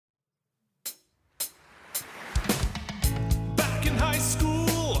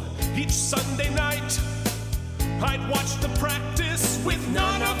Sunday night, I'd watch the practice with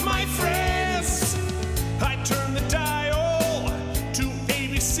none of my friends. I'd turn the dial to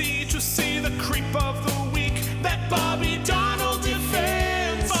ABC to see the creep of the week that Bobby Donald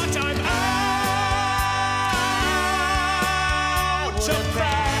defends. But I'm out of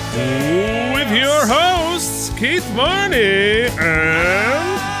practice. With your hosts, Keith Marney and...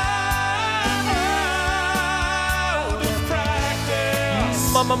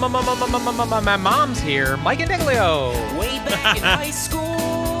 My mom's here. Mike Indeglio. Way back in high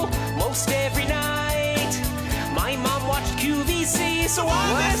school, most every night, my mom watched QVC, so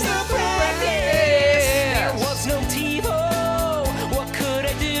I was the practice. There was no TiVo. What could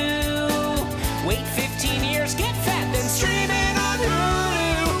I do? Wait 15 years, get fat, then stream it on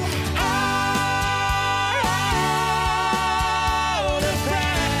Hulu. Out of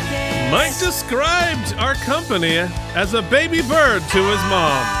practice. Mike described our company as a baby bird to his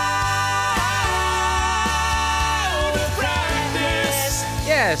mom.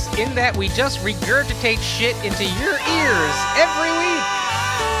 Yes, in that we just regurgitate shit into your ears every week.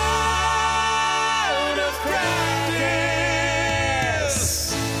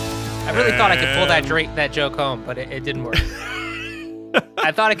 I really thought I could pull that joke home, but it didn't work.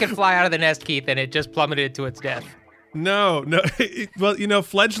 I thought it could fly out of the nest, Keith, and it just plummeted to its death. No. Well, you know,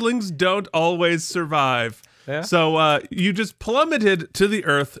 fledglings don't always survive. Yeah? So you just plummeted to the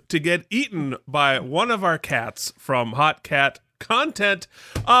earth to get eaten by one of our cats from Hot Cat Content.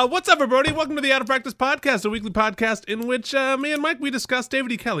 What's up, everybody? Welcome to the Out of Practice Podcast, a weekly podcast in which me and Mike, we discuss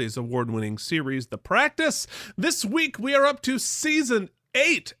David E. Kelly's award-winning series, The Practice. This week, we are up to Season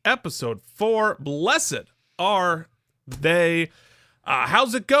 8, Episode 4, Blessed Are They.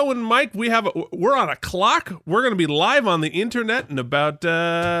 How's it going, Mike? We're on a clock. We're going to be live on the internet in about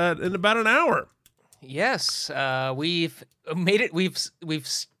an hour. Yes, we've made it. We've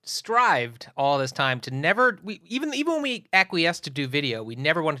strived all this time to never. Even when we acquiesced to do video, we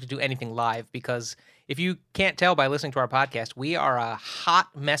never wanted to do anything live because if you can't tell by listening to our podcast, we are a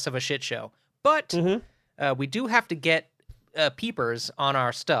hot mess of a shit show. But we do have to get peepers on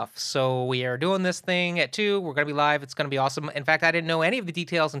our stuff, so we are doing this thing at 2. We're gonna be live. It's gonna be awesome. In fact, I didn't know any of the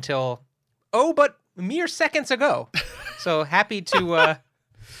details until but mere seconds ago. So happy to.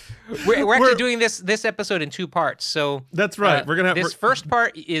 We're actually doing this episode in 2 parts. So that's right. We're gonna have this first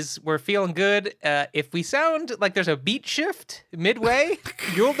part is we're feeling good. If we sound like there's a beat shift midway,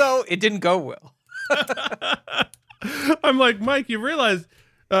 you'll know it didn't go well. I'm like, Mike, you realize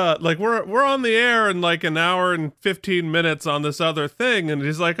we're on the air in like an hour and 15 minutes on this other thing, and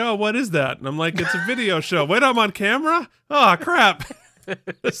he's like, oh, what is that? And I'm like, it's a video show. Wait, I'm on camera? Oh, crap.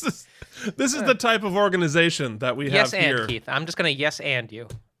 This is the type of organization that we have here. Yes, and Keith. I'm just gonna yes and you.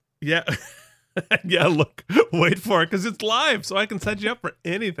 Yeah. Yeah, look, wait for it, because it's live, so I can set you up for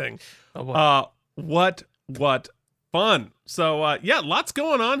anything. Oh, boy. What fun. So, yeah, lots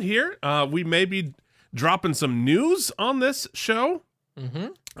going on here. We may be dropping some news on this show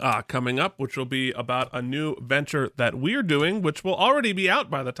coming up, which will be about a new venture that we're doing, which will already be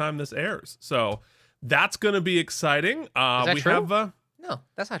out by the time this airs. So that's going to be exciting. Is that true? No,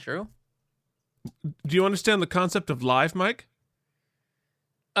 that's not true. Do you understand the concept of live, Mike?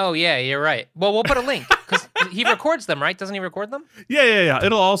 Oh, yeah, you're right. Well, we'll put a link because he records them, right? Doesn't he record them? Yeah.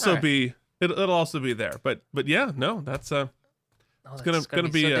 It'll also be it'll also be there. But yeah, no, that's it's gonna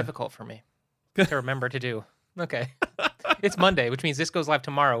be so difficult for me to remember to do. Okay, it's Monday, which means this goes live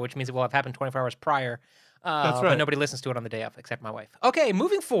tomorrow, which means it will have happened 24 hours prior. That's right. But nobody listens to it on the day of except my wife. Okay,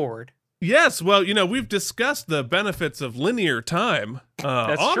 moving forward. Yes, well, you know, we've discussed the benefits of linear time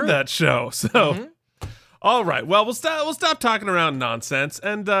on true. that show. So. All right. Well, we'll stop talking around nonsense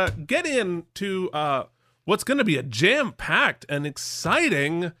and get into what's going to be a jam-packed and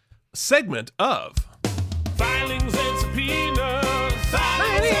exciting segment of Filings and subpoenas.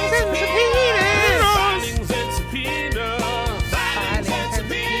 Filings and subpoenas. Filings and subpoenas. Filings and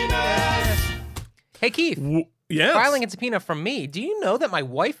subpoenas. Hey, Keith. Yes. Filing and subpoena from me. Do you know that my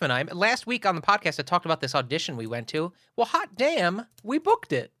wife and I, last week on the podcast, I talked about this audition we went to? Well, hot damn, we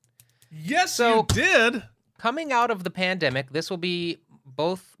booked it. Yes, So- you did. Coming out of the pandemic, this will be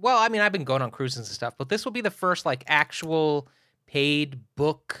both. Well, I mean, I've been going on cruises and stuff, but this will be the first like actual paid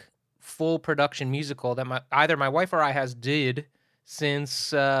book, full production musical that either my wife or I has did since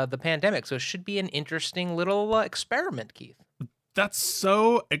the pandemic. So it should be an interesting little experiment, Keith. That's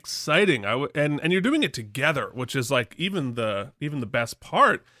so exciting. And you're doing it together, which is like even the best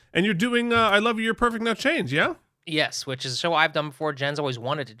part. And you're doing I Love You, You're Perfect, Now Change, yeah? Yes, which is a show I've done before. Jen's always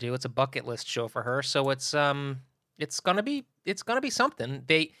wanted to do. It's a bucket list show for her, so it's gonna be something.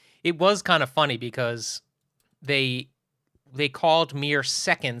 It was kind of funny because they called mere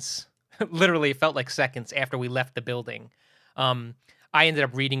seconds literally felt like seconds after we left the building. I ended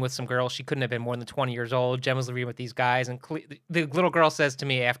up reading with some girls. She couldn't have been more than 20 years old. Jen was reading with these guys, and the little girl says to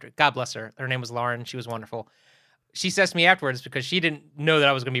me after, God bless her, her name was Lauren, she was wonderful. She says to me afterwards, because she didn't know that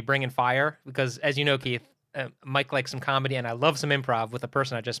I was going to be bringing fire, because as you know, Keith, Mike likes some comedy, and I love some improv with a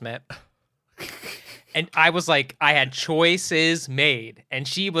person I just met. And I was like, I had choices made, and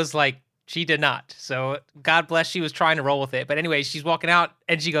she was like, she did not. So God bless, she was trying to roll with it. But anyway, she's walking out,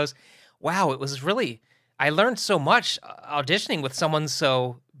 and she goes, wow, it was really... I learned so much auditioning with someone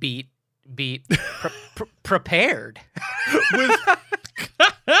so prepared.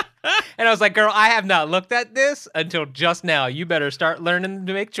 And I was like, girl, I have not looked at this until just now. You better start learning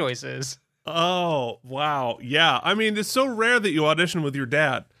to make choices. Oh, wow. Yeah. I mean, it's so rare that you audition with your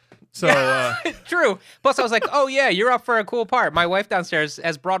dad. So True. Plus, I was like, oh, yeah, you're up for a cool part. My wife downstairs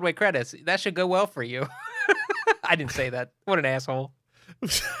has Broadway credits. That should go well for you. I didn't say that. What an asshole.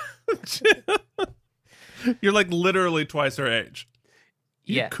 You're like literally twice her age.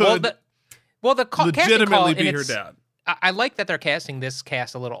 You could legitimately be her dad. I like that they're casting this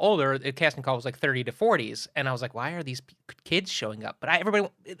cast a little older. The casting call was like 30 to 40s, and I was like, why are these kids showing up?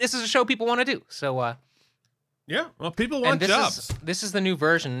 But this is a show people want to do. So yeah, well, people want jobs. This is the new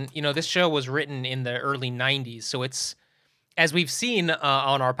version. You know, this show was written in the early 90s, so it's, as we've seen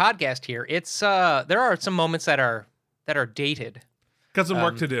on our podcast here, it's there are some moments that are dated. Got some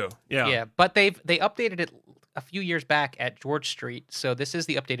work to do. Yeah. Yeah, but they updated it a few years back at George Street, so this is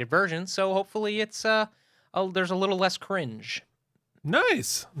the updated version. So hopefully it's there's a little less cringe.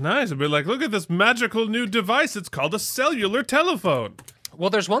 Nice. I'd be like, look at this magical new device. It's called a cellular telephone. Well,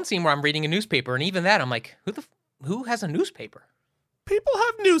 there's one scene where I'm reading a newspaper, and even that, I'm like, who has a newspaper? People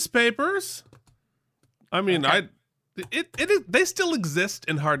have newspapers. I mean, Okay. They still exist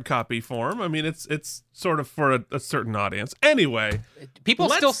in hard copy form. I mean, it's sort of for a certain audience. Anyway, People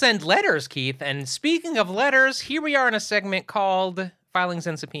still send letters, Keith. And speaking of letters, here we are in a segment called Filings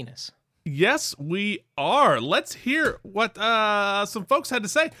and Subpoenas. yes, we are. Let's hear what some folks had to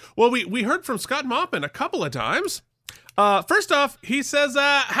say. Well, we heard from Scott Maupin a couple of times. First off, he says,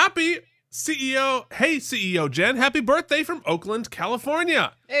 happy CEO, hey CEO Jen, happy birthday from Oakland,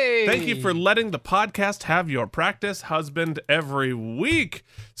 California. Hey! Thank you for letting the podcast have your practice husband every week.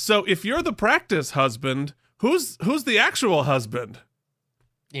 So if you're the practice husband, who's the actual husband?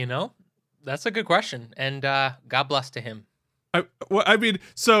 You know, that's a good question. And God bless to him. I mean,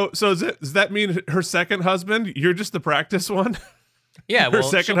 so does that mean her second husband? You're just the practice one? Yeah, Her well,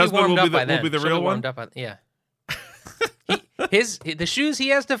 second she'll be husband warmed will up be the- by then. will be the She'll real warmed one? up by- yeah. The shoes he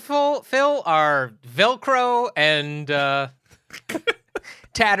has to fill are Velcro and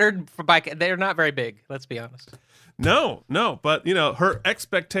tattered for bike. They're not very big. Let's be honest. No, but you know, her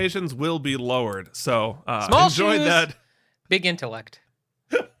expectations will be lowered. So Small enjoy shoes, that. big intellect.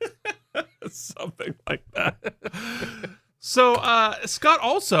 Something like that. So Scott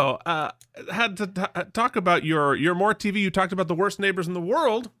also had to talk about your more TV. You talked about the worst neighbors in the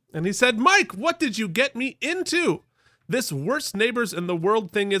world, and he said, Mike, what did you get me into? This worst neighbors in the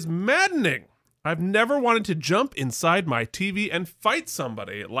world thing is maddening. I've never wanted to jump inside my TV and fight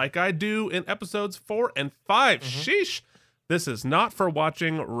somebody like I do in episodes 4 and 5. Sheesh. This is not for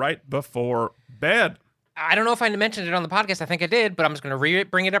watching right before bed. I don't know if I mentioned it on the podcast. I think I did, but I'm just going to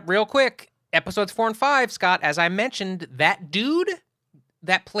bring it up real quick. Episodes 4 and 5, Scott, as I mentioned, that dude,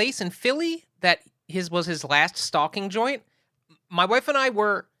 that place in Philly, that was his last stalking joint, my wife and I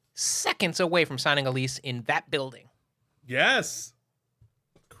were seconds away from signing a lease in that building. Yes.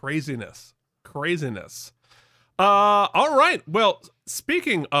 Craziness. All right. Well,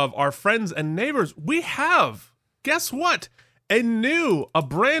 speaking of our friends and neighbors, we have, guess what? A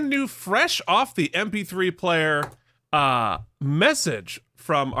brand new, fresh off the MP3 player message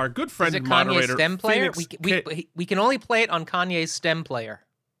from our good friend Is it and moderator. Kanye's stem player? Phoenix We can only play it on Kanye's stem player.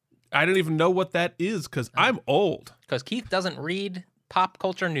 I don't even know what that is because I'm old. Because Keith doesn't read pop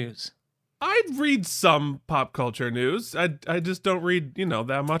culture news. I read some pop culture news. I just don't read,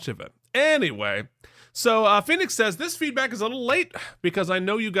 that much of it. Anyway, so Phoenix says, this feedback is a little late because I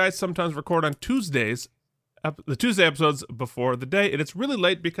know you guys sometimes record on Tuesdays, the Tuesday episodes before the day, and it's really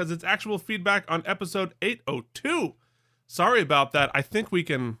late because it's actual feedback on episode 802. Sorry about that. I think we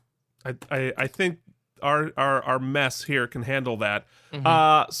can, I think our mess here can handle that.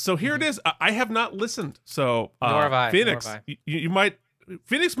 So here it is. I have not listened. So Nor have I. Phoenix, you might...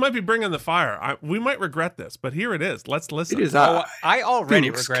 Phoenix might be bringing the fire. We might regret this, but here it is. Let's listen. It is I already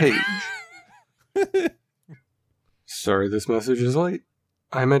Phoenix regret it. Cage. Sorry this message is late.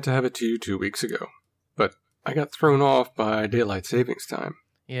 I meant to have it to you 2 weeks ago, but I got thrown off by daylight savings time.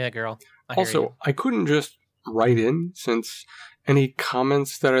 Yeah, girl. I hear Also, you. I couldn't just write in since Any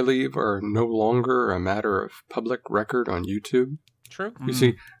comments that I leave are no longer a matter of public record on YouTube. True. You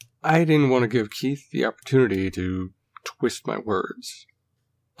see, I didn't want to give Keith the opportunity to twist my words.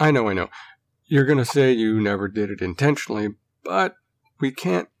 I know. You're going to say you never did it intentionally, but we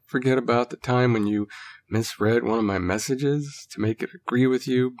can't forget about the time when you misread one of my messages to make it agree with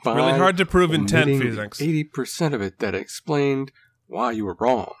you by Really hard to prove intent, omitting Phoenix. 80% of it that explained why you were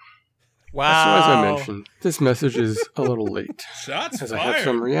wrong. Wow. So as I mentioned, this message is a little late, Shots as I fired. have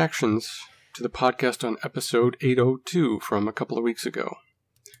some reactions to the podcast on episode 802 from a couple of weeks ago.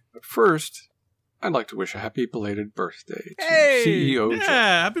 But first, I'd like to wish a happy belated birthday to CEO Yeah, Jen.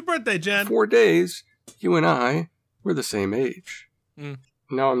 happy birthday, Jen. 4 days, you and I were the same age. Mm.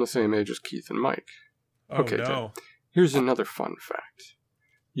 Now I'm the same age as Keith and Mike. Oh, Okay, no. Here's another fun fact.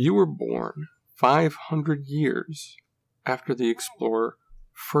 You were born 500 years after the explorer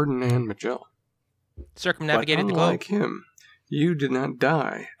Ferdinand Magellan. Circumnavigated the but globe. unlike him, you did not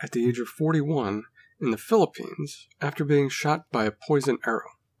die at the age of 41 in the Philippines after being shot by a poison arrow.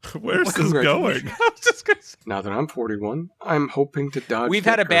 Where's Well, this going? congratulations. I was just gonna say- Now that I'm 41, I'm hoping to dodge We've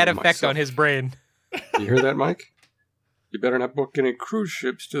that had a bad arrow effect on myself. his brain. You hear that, Mike? You better not book any cruise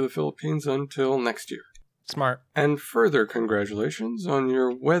ships to the Philippines until next year. Smart. And further congratulations on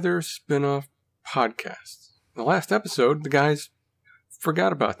your weather spin-off podcast. In the last episode, the guys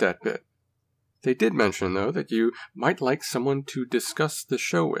forgot about that bit. They did mention, though, that you might like someone to discuss the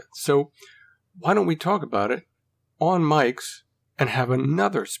show with. So why don't we talk about it on mics and have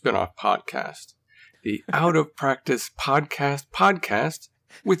another spin-off podcast? The Out of Practice podcast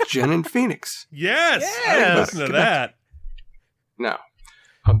with Jen and Phoenix. Yes, I Yes. listen to that. Now,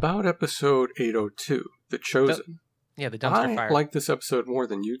 about episode 802, The Chosen. Yeah, the dumpster I fire. like this episode more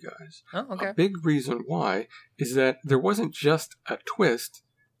than you guys. Oh, okay. A big reason why is that there wasn't just a twist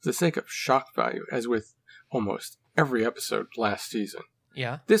for the sake of shock value, as with almost every episode last season.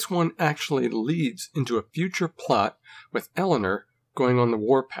 Yeah. This one actually leads into a future plot with Eleanor going on the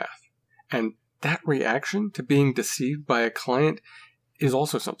warpath. And that reaction to being deceived by a client is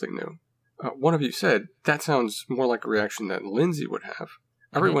also something new. One of you said, that sounds more like a reaction that Lindsay would have.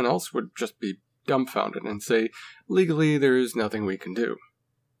 Everyone else would just be dumbfounded and say, legally, there is nothing we can do.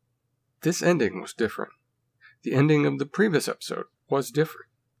 This ending was different. The ending of the previous episode was different.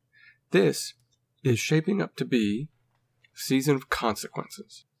 This is shaping up to be Season of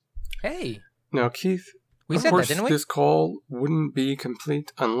Consequences. Hey, Now, Keith, we of said course, that, didn't we? this call wouldn't be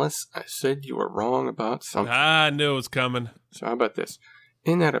complete unless I said you were wrong about something. I knew it was coming. So how about this?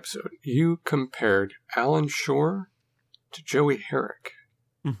 In that episode, you compared Alan Shore to Joey Herrick.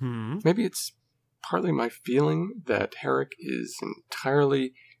 Mm-hmm. Maybe it's partly my feeling that Herrick is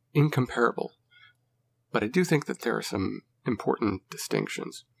entirely incomparable, but I do think that there are some important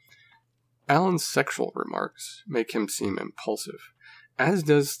distinctions. Alan's sexual remarks make him seem impulsive, as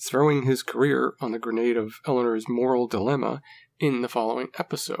does throwing his career on the grenade of Eleanor's moral dilemma in the following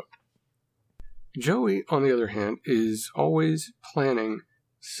episode. Joey, on the other hand, is always planning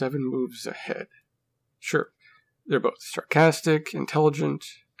 7 moves ahead. Sure, they're both sarcastic, intelligent,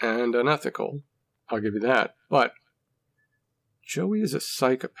 and unethical. I'll give you that. But Joey is a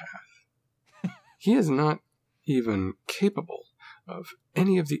psychopath. He is not even capable of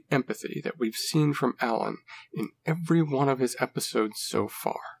any of the empathy that we've seen from Alan in every one of his episodes so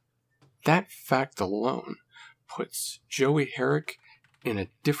far. That fact alone puts Joey Herrick in a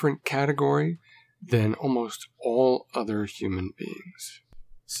different category than almost all other human beings.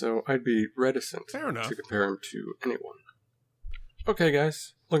 So I'd be reticent Fair enough. to compare him to anyone. Okay,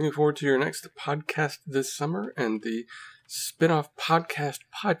 guys. Looking forward to your next podcast this summer and the spin-off podcast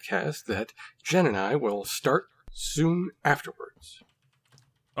that Jen and I will start soon afterwards.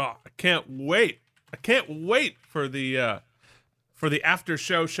 Oh, I can't wait. I can't wait for the after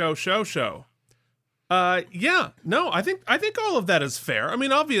show. Yeah, no, I think all of that is fair. I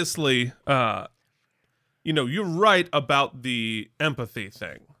mean, obviously, you're right about the empathy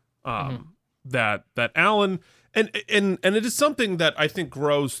thing. That Alan and it is something that I think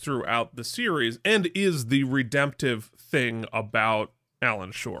grows throughout the series and is the redemptive thing about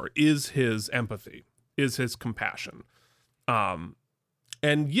Alan Shore is his empathy, is his compassion.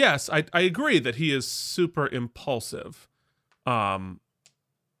 And yes, I agree that he is super impulsive.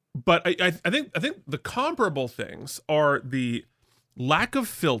 But I think the comparable things are the lack of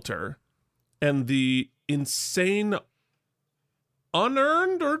filter and the insane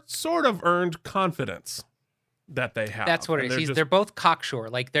unearned or sort of earned confidence that they have. That's what it And is. They're both cocksure.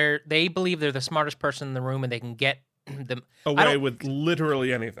 Like they believe they're the smartest person in the room and they can get them away with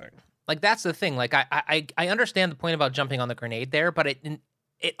literally anything. Like that's the thing. Like I understand the point about jumping on the grenade there, but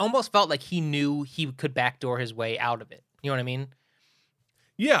it almost felt like he knew he could backdoor his way out of it. You know what I mean?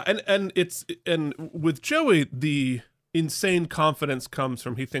 Yeah, and with Joey, the insane confidence comes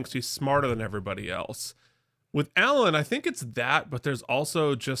from he thinks he's smarter than everybody else. With Alan, I think it's that, but there's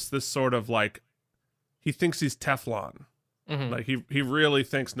also just this sort of like he thinks he's Teflon. Like he really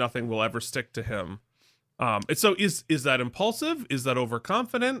thinks nothing will ever stick to him. And so is that impulsive? Is that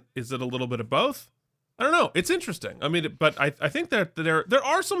overconfident? Is it a little bit of both? I don't know. It's interesting. I mean, but I think that there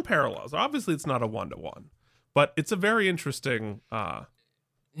are some parallels. Obviously, it's not a 1-to-1, but it's a very interesting Now,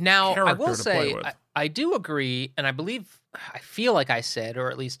 I will character to play say, with. I do agree, and I feel like I said,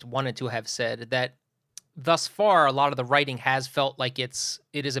 or at least wanted to have said, that thus far, a lot of the writing has felt like it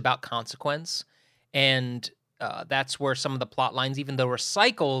is about consequence, and that's where some of the plot lines, even though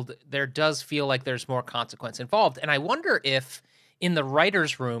recycled, there does feel like there's more consequence involved. And I wonder if in the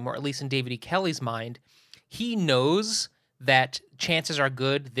writer's room, or at least in David E. Kelley's mind, he knows that chances are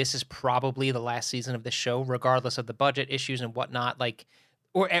good this is probably the last season of the show, regardless of the budget issues and whatnot, like,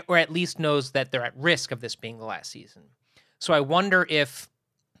 or at least knows that they're at risk of this being the last season. So I wonder if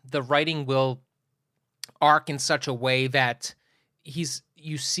the writing will arc in such a way that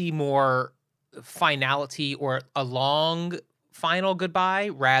you see more finality or a long final goodbye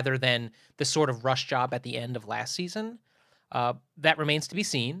rather than the sort of rush job at the end of last season. That remains to be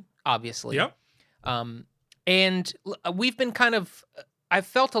seen, obviously. Yep. And we've been kind of, I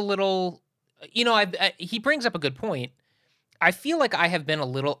felt a little, he brings up a good point. I feel like I have been a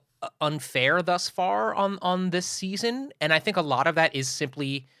little unfair thus far on this season. And I think a lot of that is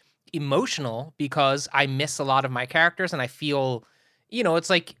simply emotional because I miss a lot of my characters and I feel,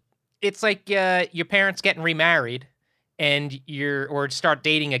 it's like your parents getting remarried and or start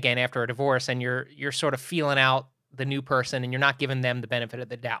dating again after a divorce and you're sort of feeling out the new person and you're not giving them the benefit of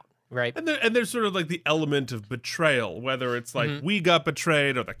the doubt. Right. And there's sort of like the element of betrayal, whether it's like we got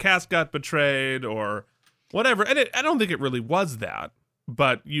betrayed or the cast got betrayed or whatever. And I don't think it really was that,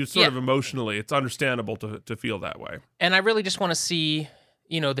 but you sort of emotionally, it's understandable to feel that way. And I really just want to see,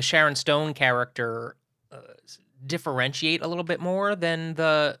 the Sharon Stone character differentiate a little bit more than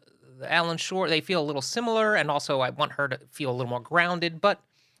the Alan Shore. They feel a little similar. And also I want her to feel a little more grounded, but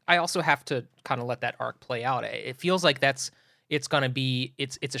I also have to kind of let that arc play out. It feels like it's going to be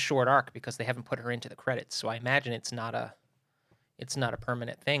it's a short arc because they haven't put her into the credits. So I imagine it's not a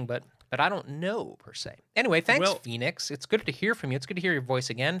permanent thing, but I don't know per se. Anyway, thanks Phoenix. It's good to hear from you. It's good to hear your voice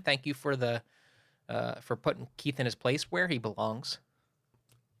again. Thank you for for putting Keith in his place where he belongs.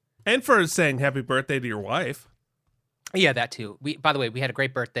 And for saying happy birthday to your wife. Yeah, that too. By the way, we had a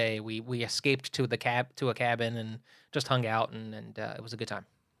great birthday. We escaped to a cabin and just hung out and it was a good time.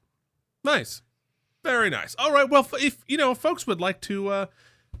 Nice. Very nice. All right. Well, if folks would like to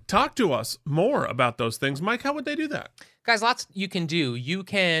talk to us more about those things, Mike, how would they do that? Guys, lots you can do. You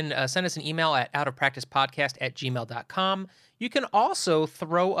can send us an email at outofpracticepodcast@gmail.com. You can also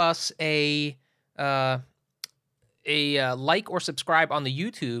throw us a like or subscribe on the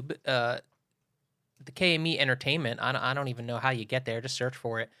YouTube, the KME Entertainment. I don't even know how you get there. Just search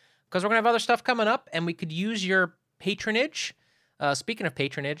for it because we're going to have other stuff coming up and we could use your patronage. Speaking of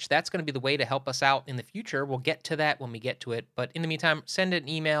patronage, that's going to be the way to help us out in the future. We'll get to that when we get to it. But in the meantime, send an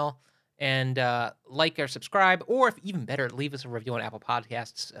email and like or subscribe, or if even better, leave us a review on Apple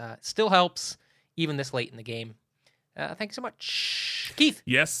Podcasts. Still helps, even this late in the game. Thank you so much, Keith.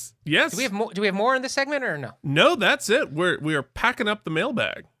 Yes. Do we have more? Do we have more in this segment or no? No, that's it. We are packing up the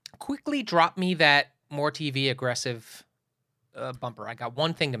mailbag. Quickly drop me that More TV aggressive bumper. I got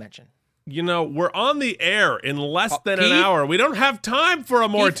one thing to mention. We're on the air in less than Keith? an hour. We don't have time for a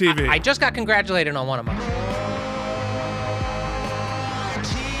More Keith, TV. I just got congratulated on one of mine.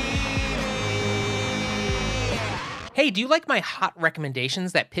 Hey, do you like my hot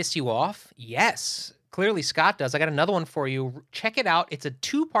recommendations that piss you off? Yes. Clearly Scott does. I got another one for you. Check it out. It's a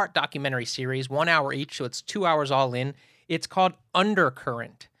 2-part documentary series, 1 hour each, so it's 2 hours all in. It's called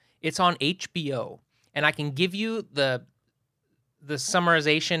Undercurrent. It's on HBO. And I can give you the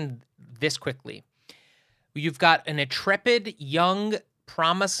summarization this quickly. You've got an intrepid, young,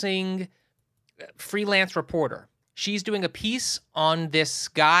 promising freelance reporter. She's doing a piece on this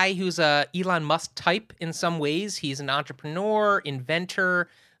guy who's a Elon Musk type in some ways. He's an entrepreneur, inventor,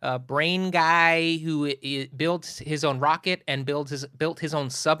 brain guy who builds his own rocket and built his own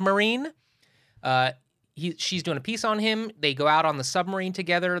submarine. She's doing a piece on him. They go out on the submarine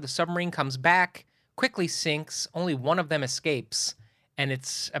together. The submarine comes back, quickly sinks. Only one of them escapes. And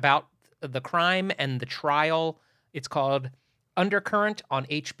it's about the crime and the trial. It's called Undercurrent on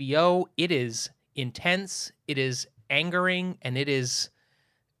HBO. It is intense, it is angering, and it is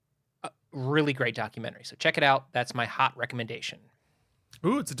a really great documentary. So check it out. That's my hot recommendation.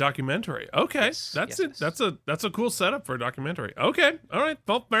 Ooh, it's a documentary. Okay, Yes, that's yes, it. yes. That's a cool setup for a documentary. Okay, all right.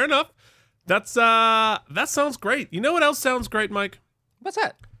 Well, fair enough. That sounds great. You know what else sounds great, Mike? What's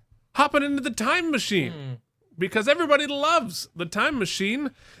that? Hopping into the time machine. Because everybody loves the time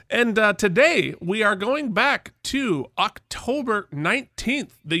machine. And today we are going back to October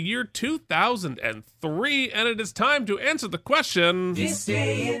 19th, the year 2003. And it is time to answer the question. This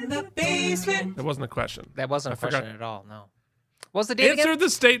day in the basement. That wasn't a question. That wasn't a forgot. question at all. No. What was the date Answer again? the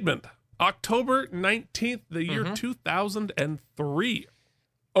statement. October 19th, the year 2003.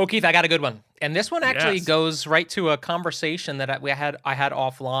 Oh, Keith, I got a good one. And this one actually Yes. goes right to a conversation that I had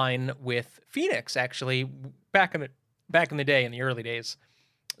offline with Phoenix, actually, back in the day, in the early days.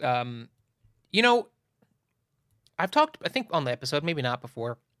 You know, I've talked, I think on the episode, maybe not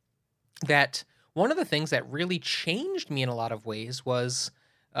before, that one of the things that really changed me in a lot of ways was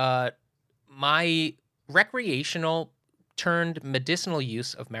my recreational turned medicinal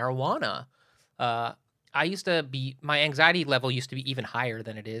use of marijuana. My anxiety level used to be even higher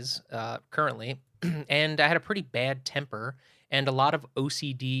than it is currently. And I had a pretty bad temper and a lot of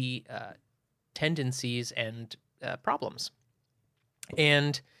OCD tendencies and problems.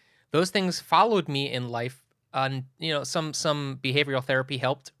 And those things followed me in life. Some behavioral therapy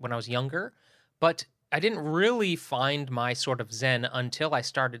helped when I was younger, but I didn't really find my sort of zen until I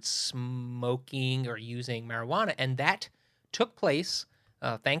started smoking or using marijuana. And that took place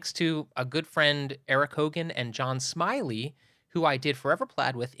thanks to a good friend, Eric Hogan and John Smiley, who I did Forever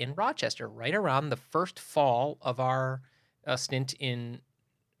Plaid with in Rochester, right around the first fall of our stint in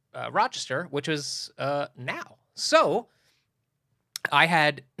Rochester, which was now. So I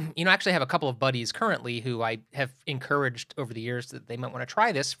had, actually have a couple of buddies currently who I have encouraged over the years that they might want to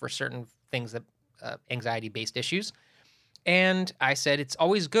try this for certain things that anxiety-based issues. And I said, it's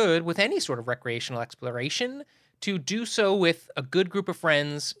always good with any sort of recreational exploration to do so with a good group of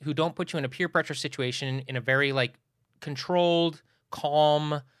friends who don't put you in a peer pressure situation in a very controlled,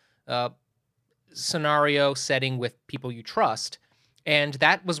 calm scenario setting with people you trust. And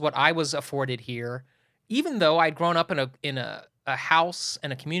that was what I was afforded here, even though I'd grown up in a house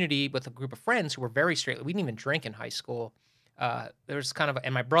and a community with a group of friends who were very straight. We didn't even drink in high school. There's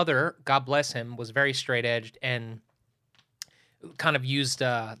and my brother, God bless him, was very straight edged and kind of used,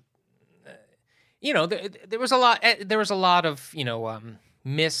 there was a lot of,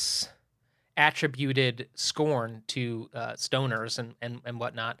 misattributed scorn to stoners and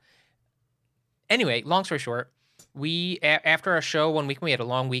whatnot. Anyway, long story short, after our show one week, we had a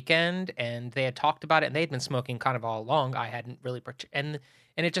long weekend, and they had talked about it, and they had been smoking kind of all along. I hadn't really, and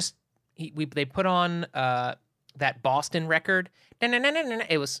it just they put on that Boston record.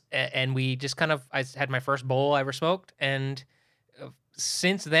 It was, and we just I had my first bowl I ever smoked, and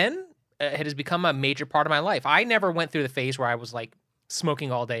since then, it has become a major part of my life. I never went through the phase where I was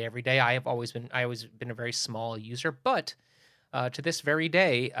smoking all day, every day. I always been a very small user, but to this very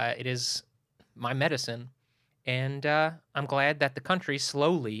day, it is my medicine. And I'm glad that the country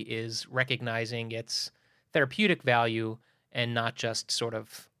slowly is recognizing its therapeutic value and not just sort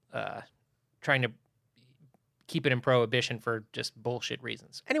of trying to keep it in prohibition for just bullshit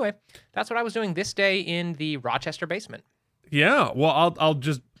reasons. Anyway, that's what I was doing this day in the Rochester basement. Yeah, well,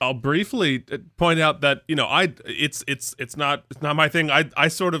 I'll briefly point out that it's not my thing. I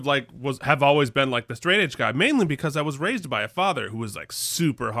sort of have always been the straight edge guy, mainly because I was raised by a father who was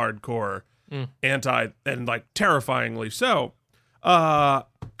super hardcore anti and terrifyingly so.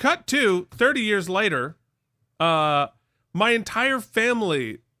 Cut to 30 years later, my entire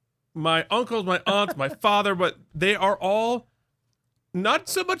family, my uncles, my aunts, my father, but they are all not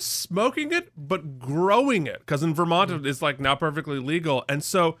so much smoking it, but growing it. Because in Vermont, it's now perfectly legal. And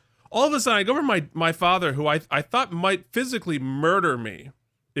so all of a sudden, I go over my father, who I thought might physically murder me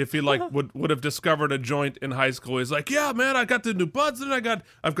if he would have discovered a joint in high school. He's like, yeah, man, I got the new buds, and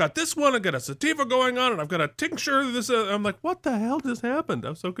I've got this one, I got a sativa going on, and I've got a tincture. I'm like, what the hell just happened? That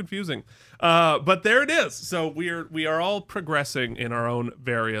was so confusing. But there it is. So we are all progressing in our own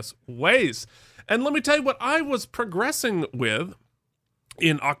various ways. And let me tell you what I was progressing with.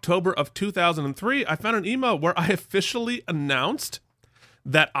 In October of 2003, I found an email where I officially announced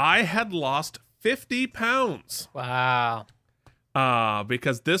that I had lost 50 pounds. Wow.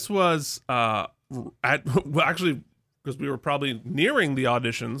 Because this was actually, because we were probably nearing the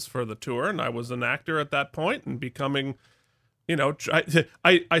auditions for the tour, and I was an actor at that point and becoming,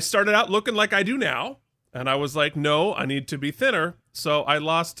 I started out looking like I do now, and I was like, no, I need to be thinner. So I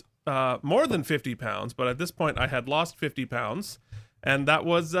lost more than 50 pounds, but at this point I had lost 50 pounds. And that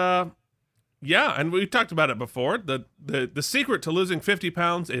was, and we talked about it before. The secret to losing 50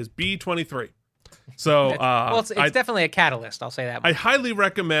 pounds is B23. So Well, it's definitely a catalyst. I'll say that. I highly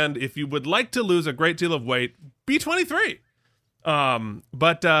recommend, if you would like to lose a great deal of weight, be 23.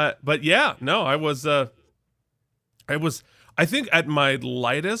 But yeah, no, I think at my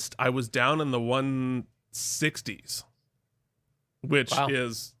lightest, I was down in the 160s, which Wow.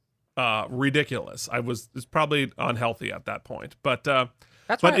 is ridiculous. It's probably unhealthy at that point, but That's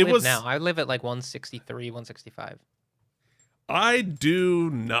but where I it live was- now. I live at like 163, 165. I do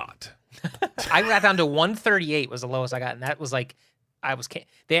not. I got down to 138 was the lowest I got, and that was like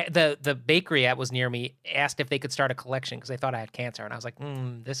the bakery that was near me asked if they could start a collection because they thought I had cancer, and I was like,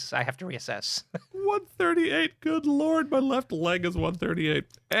 I have to reassess. 138. Good Lord, my left leg is 138.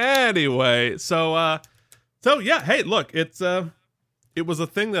 Anyway, so yeah, hey, look, it was a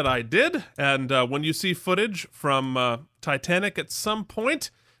thing that I did, and when you see footage from Titanic at some point,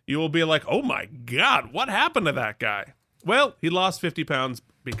 you will be like, oh my God, what happened to that guy? Well, he lost 50 pounds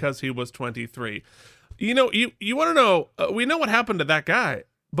because he was 23. You know, you want to know, we know what happened to that guy,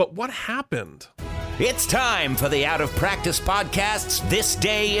 but what happened? It's time for the Out of Practice Podcast's This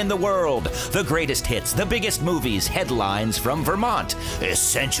Day in the World. The greatest hits, the biggest movies, headlines from Vermont,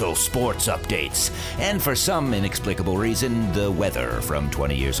 essential sports updates, and for some inexplicable reason, the weather from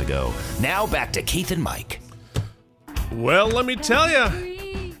 20 years ago. Now back to Keith and Mike. Well, let me tell you,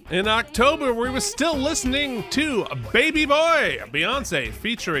 in October, we were still listening to Baby Boy, Beyonce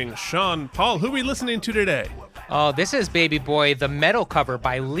featuring Sean Paul. Who are we listening to today? Oh, this is Baby Boy, the metal cover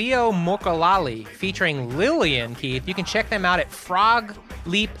by Leo Mokalali, featuring Lillian, Keith. You can check them out at Frog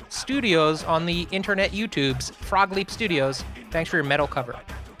Leap Studios on the internet YouTubes. Frog Leap Studios. Thanks for your metal cover.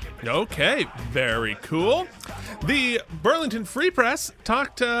 Okay, very cool. The Burlington Free Press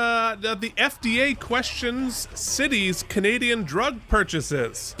talked the FDA questions cities' Canadian drug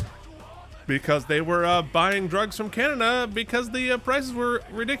purchases because they were buying drugs from Canada because the prices were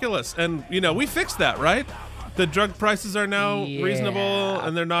ridiculous. And, you know, we fixed that, right? The drug prices are now Yeah, reasonable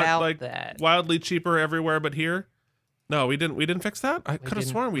and they're not about like that. wildly cheaper everywhere but here. No, we didn't fix that? I could have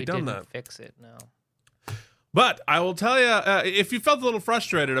sworn we'd done didn't that. fix it, no. But I will tell you, if you felt a little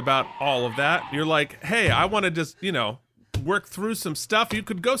frustrated about all of that, you're like, hey, I want to just, you know, work through some stuff. You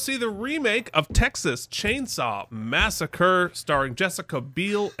could go see the remake of Texas Chainsaw Massacre starring Jessica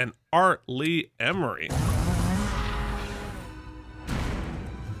Biel and Art Lee Emery.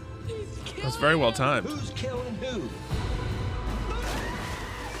 That's very well timed. Who's killing who?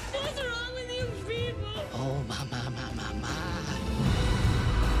 What's wrong with you people? Oh, my.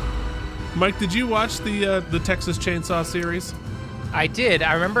 Mike, did you watch the Texas Chainsaw series? I did.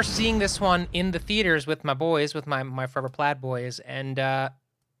 I remember seeing this one in the theaters with my boys, with my Forever Plaid boys, and got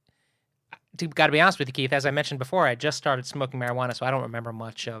to be honest with you, Keith, as I mentioned before, I just started smoking marijuana, so I don't remember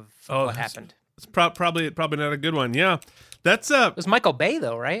much of what happened. It's probably not a good one. Yeah, that's It was Michael Bay,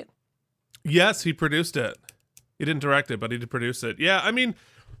 though, right? Yes, he produced it. He didn't direct it, but he did produce it. Yeah, I mean,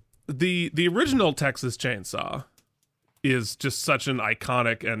 the original Texas Chainsaw is just such an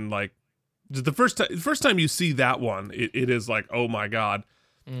iconic and like the first time you see that one, it is like, oh my God.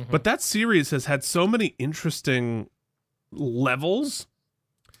 Mm-hmm. But that series has had so many interesting levels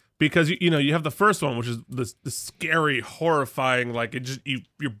because you have the first one, which is the scary, horrifying, like it just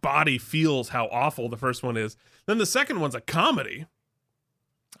your body feels how awful the first one is. Then the second one's a comedy.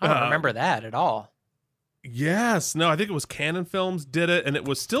 I don't remember that at all. Yes, no, I think it was Canon Films did it, and it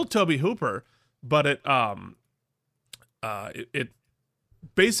was still Tobe Hooper, but it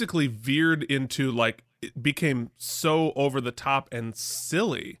basically veered into like it became so over the top and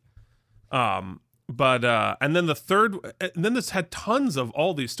silly. And then the third, and then this had tons of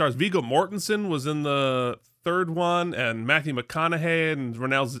all these stars. Viggo Mortensen was in the third one, and Matthew McConaughey and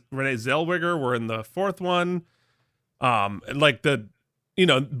Renee Zellweger were in the fourth one. And like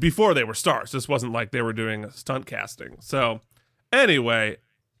before they were stars, this wasn't like they were doing a stunt casting. So anyway,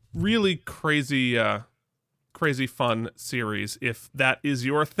 really crazy fun series if that is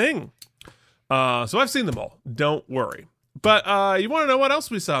your thing. So I've seen them all. Don't worry. But you want to know what else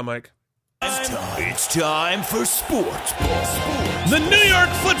we saw, Mike? It's time for Sports Ball. The New York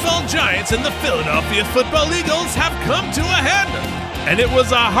Football Giants and the Philadelphia Football Eagles have come to a head. And it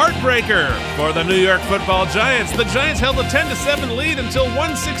was a heartbreaker for the New York Football Giants. The Giants held a 10-7 lead until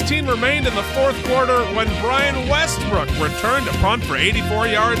 1:16 remained in the fourth quarter when Brian Westbrook returned a punt for 84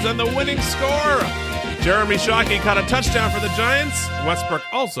 yards and the winning score. Jeremy Shockey caught a touchdown for the Giants. Westbrook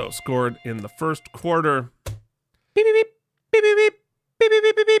also scored in the first quarter. Beep, beep, beep, beep, beep, beep, beep,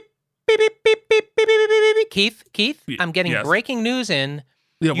 beep, beep, beep, beep, beep, beep, beep, beep, beep, beep. Keith, I'm getting Yes. breaking news in.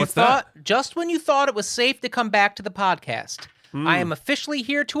 Yeah, what's that? Just when you thought it was safe to come back to the podcast, I am officially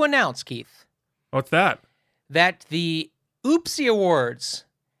here to announce, Keith, What's that? that the Oopsie Awards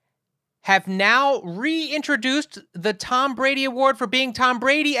have now reintroduced the Tom Brady Award for being Tom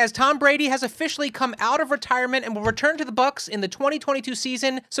Brady, as Tom Brady has officially come out of retirement and will return to the Bucs in the 2022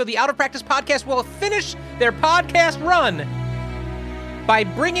 season. So the Out of Practice podcast will finish their podcast run by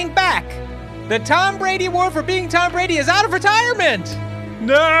bringing back the Tom Brady Award for being Tom Brady is out of retirement.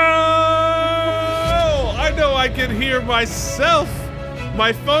 No! I know I can hear myself.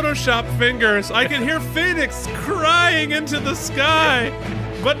 My Photoshop fingers. I can hear Phoenix crying into the sky.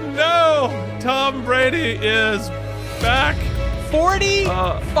 But no, Tom Brady is back.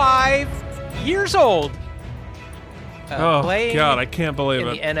 45 years old. Oh, playing God, I can't believe in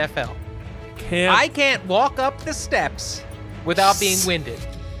it. the NFL. I can't walk up the steps without being winded.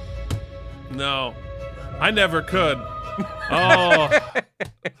 No, I never could. Oh,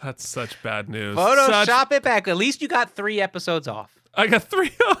 that's such bad news. Photoshop it back. At least you got 3 episodes off. I got 3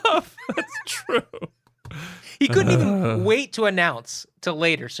 off. That's true. He couldn't even wait to announce till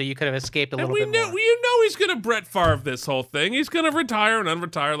later, so you could have escaped a little bit more. You know he's going to Brett Favre this whole thing. He's going to retire and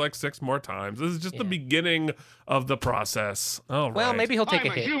unretire like 6 more times. This is just the beginning of the process. All Well, right. maybe he'll take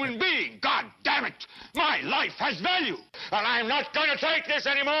I'm a hit. human being. God damn it. My life has value, and I'm not going to take this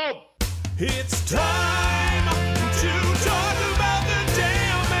anymore. It's time to talk about the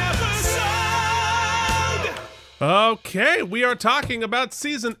damn episode. Okay, we are talking about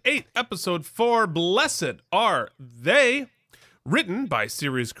Season 8, Episode 4, Blessed Are They, written by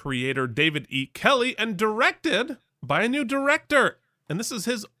series creator David E. Kelly and directed by a new director. And this is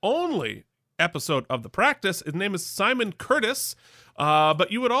his only episode of The Practice. His name is Simon Curtis,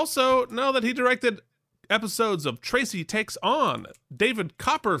 but you would also know that he directed episodes of Tracy Takes On, David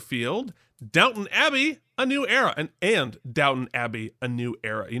Copperfield, Downton Abbey, A New Era, and Downton Abbey, A New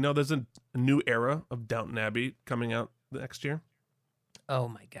Era. You know, there's a new era of Downton Abbey coming out next year. Oh,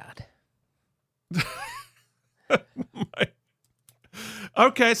 my God.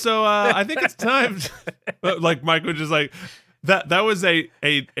 Okay, so I think it's time. Like Mike was just like that. That was a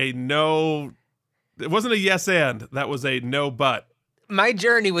no. It wasn't a yes and. That was a no but. My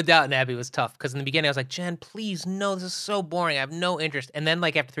journey with Downton Abbey was tough because in the beginning I was like, Jen, please, no, this is so boring. I have no interest. And then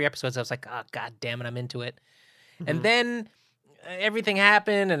like after 3 episodes, I was like, oh, God damn it, I'm into it. And then everything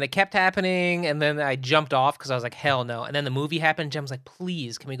happened and it kept happening. And then I jumped off because I was like, hell no. And then the movie happened. Jen was like,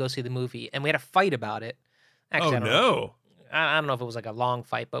 please, can we go see the movie? And we had a fight about it. Actually, Oh I don't know. no! I don't know if it was like a long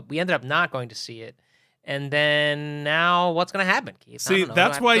fight, but we ended up not going to see it. And then now what's going to happen, Keith? I See, don't know.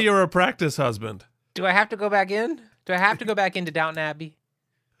 that's why you're a practice husband. Do I have to go back in? Do I have to go back into Downton Abbey?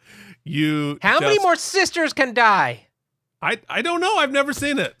 You. How many just- more sisters can die? I don't know. I've never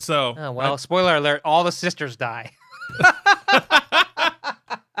seen it. So. Oh, well, spoiler alert, all the sisters die.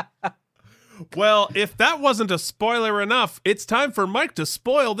 Well, if that wasn't a spoiler enough, it's time for Mike to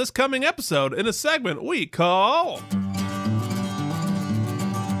spoil this coming episode in a segment we call.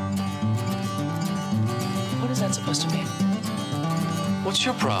 What is that supposed to mean? What's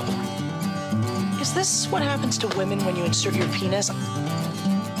your problem? Is this what happens to women when you insert your penis?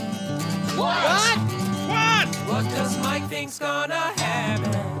 What? What does Mike think's gonna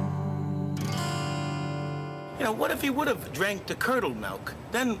happen? You know, what if he would have drank the curdled milk?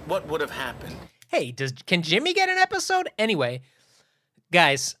 Then what would have happened? Hey, can Jimmy get an episode? Anyway,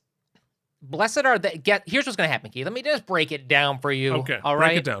 guys, blessed are the... Here's what's going to happen, Keith. Let me just break it down for you. Okay. All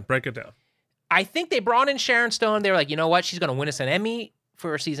right? Break it down. I think they brought in Sharon Stone. They were like, you know what? She's going to win us an Emmy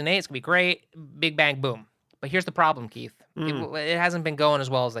for season 8. It's going to be great. Big bang, boom. But here's the problem, Keith. It hasn't been going as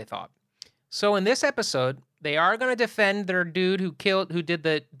well as they thought. So in this episode, they are going to defend their dude who did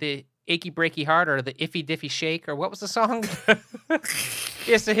the achy breaky heart or the iffy diffy shake or what was the song?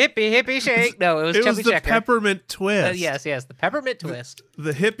 It's the hippie shake. No, it was It Chubby was the Checker. peppermint twist. Yes, the peppermint twist.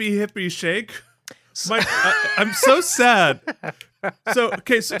 The hippie shake. Mike, I'm so sad. So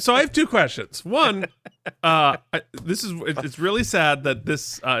I have 2 questions. One, it's really sad that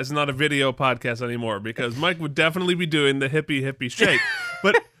this is not a video podcast anymore because Mike would definitely be doing the hippie shake.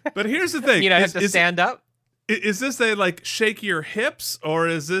 But here's the thing. You know, I have to stand up. Is this a like shake your hips or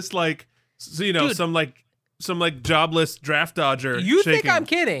is this like Dude, some jobless draft dodger? You shaking? think I'm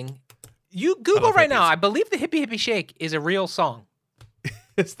kidding? You Google love right now. hippies. I believe the hippie shake is a real song.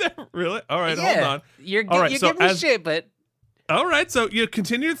 Is that really? All right, Yeah. hold on. You're All right, so giving me as- shit, but All right, so you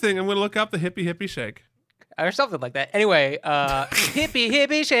continue your thing. I'm going to look up the hippie shake. or something like that. Anyway,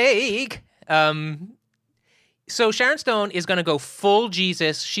 hippie shake. So Sharon Stone is gonna go full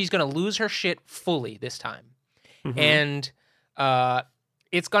Jesus. She's gonna lose her shit fully this time, and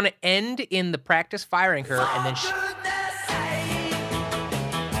it's gonna end in the practice firing her, and then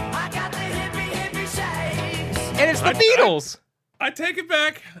and it's the Beatles. I take it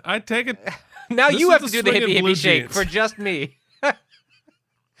back. I take it. Now This you is have the to do the swinging hippie blue shake jeans. for just me.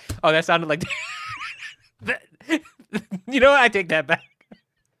 Oh, that sounded like. You know what? I take that back.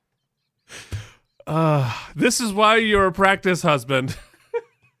 This is why you're a practice husband.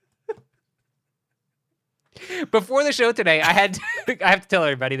 Before the show today, I have to tell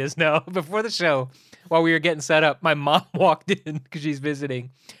everybody this now. Before the show, while we were getting set up, my mom walked in because she's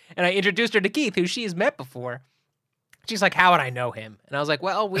visiting, and I introduced her to Keith, who she's met before. She's like, how would I know him? And I was like,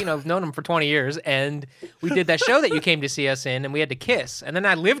 well, I've known him for 20 years, and we did that show that you came to see us in, and we had to kiss, and then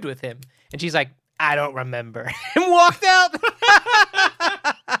I lived with him. And she's like, I don't remember, and walked out.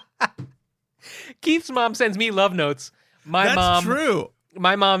 Keith's mom sends me love notes. That's true.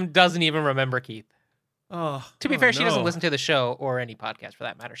 My mom doesn't even remember Keith. Oh, to be fair, she doesn't listen to the show or any podcast for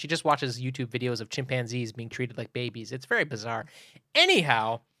that matter. She just watches YouTube videos of chimpanzees being treated like babies. It's very bizarre.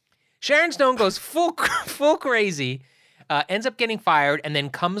 Anyhow, Sharon Stone goes full crazy, ends up getting fired, and then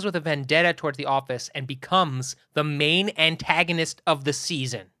comes with a vendetta towards the office and becomes the main antagonist of the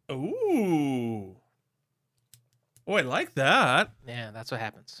season. Ooh. Oh, I like that. Yeah, that's what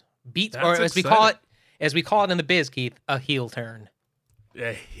happens. Or as we call it in the biz, Keith, a heel turn.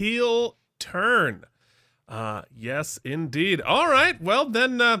 A heel turn. Yes, indeed. All right. Well,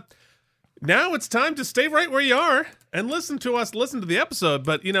 then now it's time to stay right where you are and listen to the episode.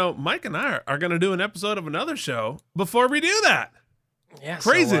 But, Mike and I are going to do an episode of another show before we do that. Yeah.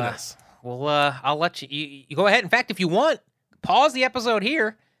 Craziness. I'll let you go ahead. In fact, if you want, pause the episode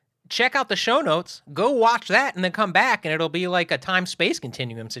here, check out the show notes, go watch that, and then come back, and it'll be like a time-space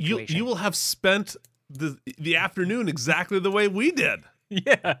continuum situation. You will have spent the afternoon exactly the way we did.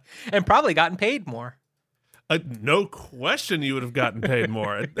 Yeah, and probably gotten paid more. No question you would have gotten paid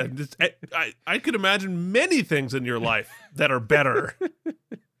more. I could imagine many things in your life that are better.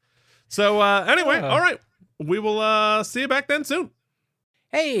 So anyway, all right. We will see you back then soon.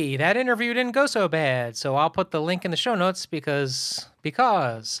 Hey, that interview didn't go so bad, so I'll put the link in the show notes because.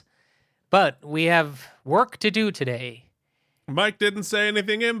 But we have work to do today. Mike didn't say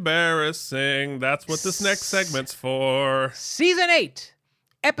anything embarrassing. That's what this next segment's for. Season 8,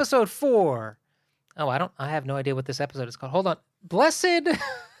 Episode 4. Oh, I have no idea what this episode is called. Hold on. Blessed.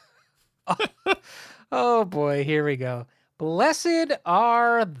 Oh boy, here we go. Blessed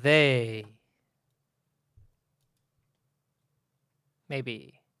are they.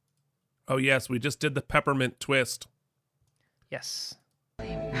 Maybe. Oh yes, we just did the peppermint twist. Yes. We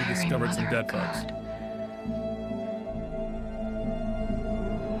discovered some dead folks.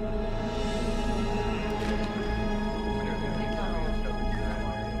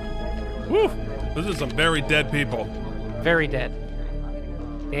 Woo! This is some very dead people. Very dead.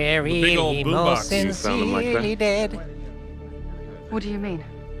 Very big old boombox. sincerely dead. What do you mean?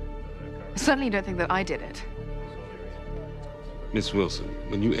 I certainly don't think that I did it. Miss Wilson,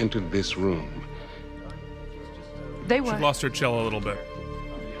 when you entered this room... They were... She lost her chill a little bit.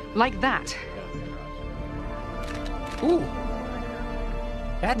 Like that. Ooh.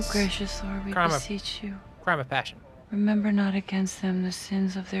 That's... Oh, gracious Lord, we beseech you. Crime of passion. Remember not against them the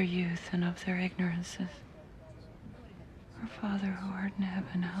sins of their youth and of their ignorances. Our Father who art in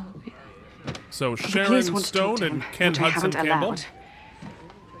heaven, hallowed be thy name. So Sharon Stone and Ken Hudson Campbell.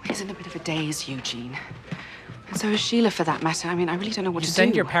 He's in a bit of a daze, Eugene. And so is Sheila, for that matter. I mean, I really don't know what to do.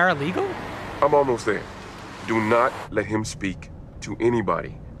 Send your paralegal? I'm almost there. Do not let him speak to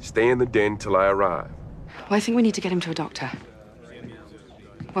anybody. Stay in the den till I arrive. Well, I think we need to get him to a doctor.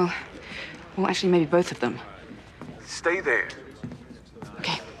 Well, actually, maybe both of them. Stay there.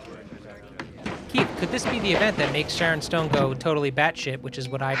 Okay. Keith, could this be the event that makes Sharon Stone go totally batshit, which is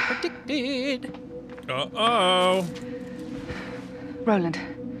what I predicted? Uh-oh. Roland,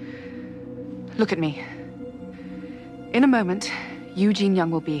 look at me. In a moment, Eugene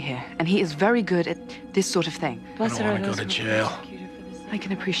Young will be here, and he is very good at this sort of thing. I don't want to go to jail. I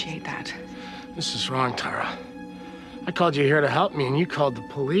can appreciate that. This is wrong, Tara. I called you here to help me, and you called the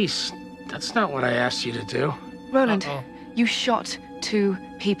police. That's not what I asked you to do. Roland, you shot 2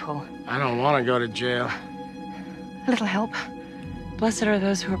 people. I don't want to go to jail. A little help. Blessed are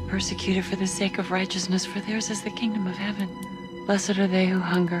those who are persecuted for the sake of righteousness, for theirs is the kingdom of heaven. Blessed are they who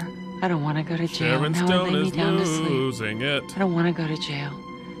hunger. I don't want to go to jail. Sharon Now I Stone lay me is down to sleep. losing it. I don't want to go to jail.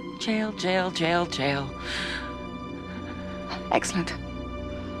 Jail, jail, jail, jail. Excellent.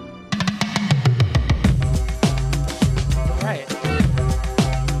 Right.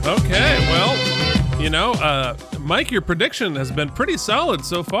 Okay, well, Mike, your prediction has been pretty solid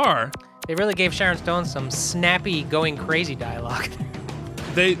so far. They really gave Sharon Stone some snappy, going crazy dialogue.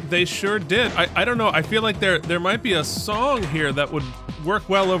 They sure did. I don't know. I feel like there might be a song here that would work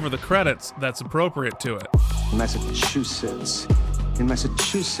well over the credits that's appropriate to it. Massachusetts. In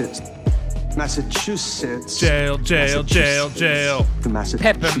Massachusetts. Massachusetts. Jail, jail, jail, jail. The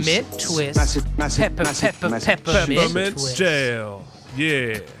Massachusetts. Peppermint twist. Peppermint jail.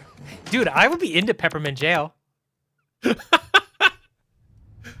 Yeah. Dude, I would be into peppermint jail.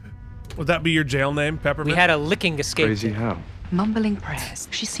 Would that be your jail name, Peppermint? We had a licking escape. Crazy how? Mumbling prayers.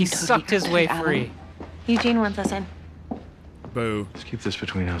 She He seemed totally sucked his way Alan. free. Eugene wants us in. Boo. Let's keep this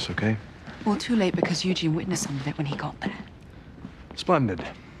between us, okay? Well, too late because Eugene witnessed some of it when he got there. Splendid.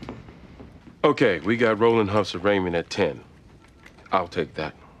 Okay, we got Roland Huff's arraignment at 10. I'll take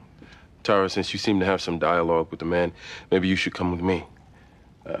that. Tara, since you seem to have some dialogue with the man, maybe you should come with me.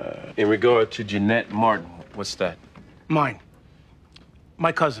 In regard to Jeanette Martin, what's that? Mine.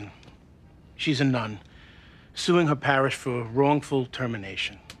 My cousin. She's a nun, suing her parish for wrongful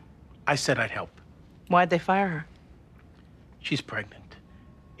termination. I said I'd help. Why'd they fire her? She's pregnant.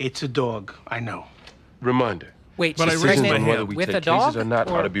 It's a dog, I know. Reminder. Wait, But she's I raised my pregnant hand. Whether we with take a dog? cases or not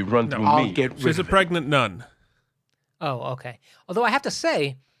ought to be run through I'll me. get rid She's a of it. pregnant nun. Oh, okay. Although I have to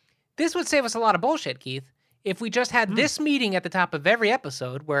say, this would save us a lot of bullshit, Keith. If we just had this meeting at the top of every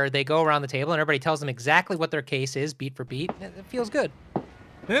episode where they go around the table and everybody tells them exactly what their case is, beat for beat, it feels good.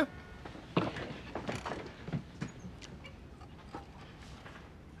 Yeah.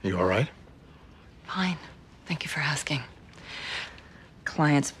 You all right? Fine. Thank you for asking.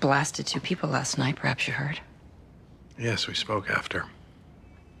 Clients blasted 2 people last night. Perhaps you heard. Yes, we spoke after.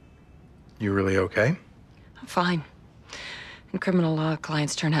 You really okay? I'm fine. In criminal law,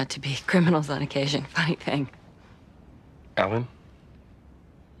 clients turn out to be criminals on occasion. Funny thing. Alan,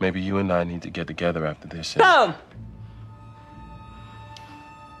 maybe you and I need to get together after this. Boom!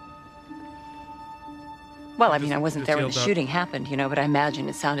 Well, I mean, I wasn't there when the yelled out. shooting happened, you know, but I imagine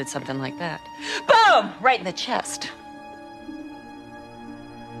it sounded something like that. Boom! Right in the chest.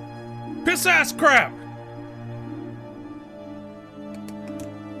 Piss ass crap!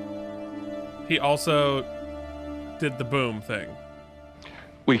 He also did the boom thing.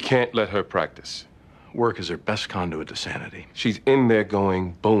 We can't let her practice. Work is her best conduit to sanity. She's in there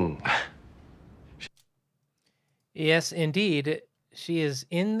going boom. Yes, indeed. She is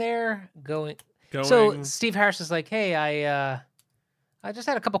in there going. Going. So Steve Harris is like, hey, I just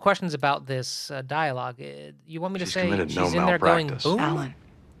had a couple questions about this dialogue. You want me to She's say committed she's no in there going malpractice. boom? Alan,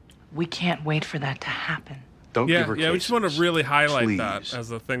 we can't wait for that to happen. Don't Yeah, give her yeah, we just want to cases. really highlight Please that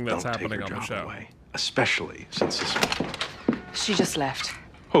as a thing that's don't take happening her on the job show. away, especially since this. She just left.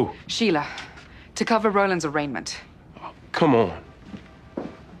 Who? Sheila. To cover Roland's arraignment. Come on.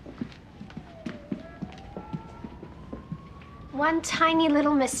 One tiny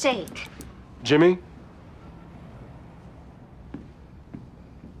little mistake. Jimmy?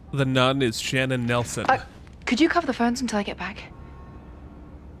 The nun is Shannon Nelson. Could you cover the phones until I get back?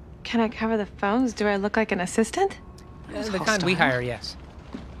 Can I cover the phones? Do I look like an assistant? The kind we hire, yes.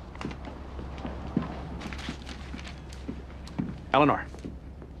 Eleanor,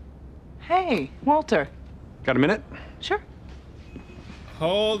 Hey, Walter. got a minute? Sure.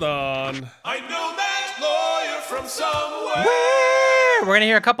 Hold on. I know that lawyer from somewhere. We're going to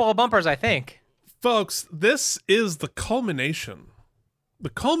hear a couple of bumpers, I think. Folks, this is the culmination. The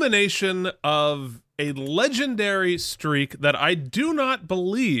culmination of a legendary streak that I do not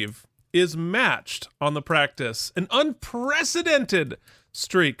believe is matched on The Practice. An unprecedented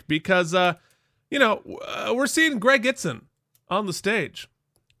streak because, we're seeing Greg Itzen on the stage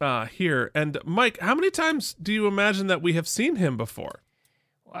here. And Mike, how many times do you imagine that we have seen him before?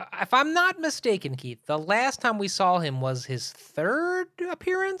 If I'm not mistaken, Keith, the last time we saw him was his 4th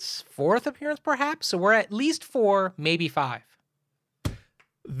appearance, perhaps. So we're at least 4, maybe 5.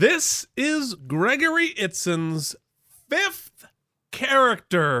 This is Gregory Itzen's 5th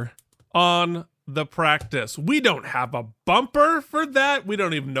character on The Practice. We don't have a bumper for that. We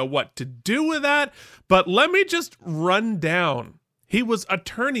don't even know what to do with that. But let me just run down. He was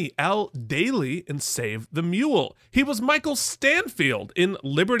attorney Al Daly in Save the Mule. He was Michael Stanfield in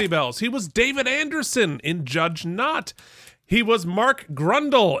Liberty Bells. He was David Anderson in Judge Not. He was Mark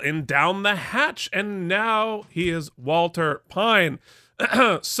Grundle in Down the Hatch. And now he is Walter Pine.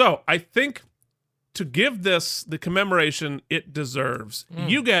 So I think to give this the commemoration it deserves,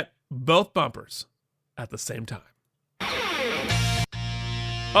 you get both bumpers at the same time.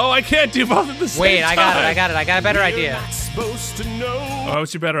 Oh, I can't do both at the same time. Wait, I got it. I got a better idea. Supposed to know. Oh,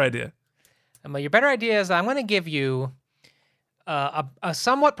 what's your better idea? Your better idea is I'm going to give you a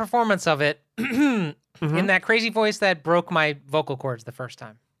somewhat performance of it in that crazy voice that broke my vocal cords the first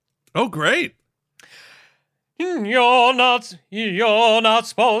time. Oh, great. You're not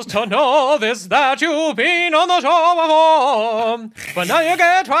supposed to know this, that you've been on the show before. But now you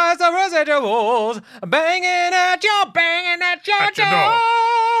get twice the residuals banging at your door.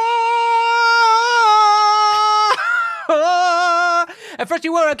 At first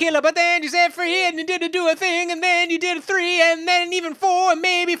you were a killer, but then you set free and you didn't do a thing, and then you did a 3, and then even 4, and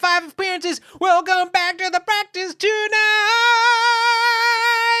maybe 5 appearances. Welcome back to the practice tonight.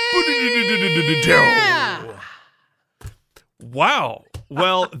 Wow.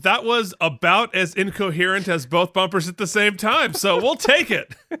 Well, that was about as incoherent as both bumpers at the same time, so we'll take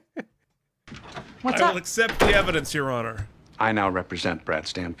it. What's I up? will accept the evidence, Your Honor. I now represent Brad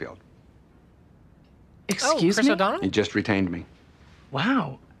Stanfield. Excuse Chris me? O'Donnell? He just retained me.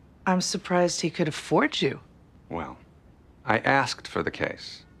 Wow. I'm surprised he could afford you. Well, I asked for the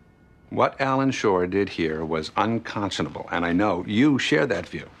case. What Alan Shore did here was unconscionable, and I know you share that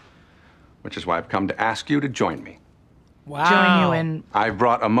view, which is why I've come to ask you to join me. Wow. Join you in. I've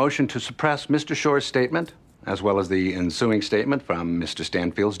brought a motion to suppress Mr. Shore's statement, as well as the ensuing statement from Mr.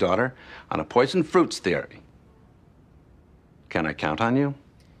 Stanfield's daughter on a poison fruits theory. Can I count on you?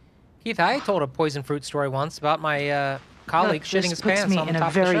 Keith, I told a poison fruit story once about my colleague Look, shitting this his puts pants me on in the a top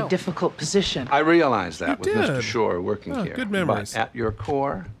of the very show. difficult position. I realize that with You Mr. did. Shore working Oh, here. good memories. But at your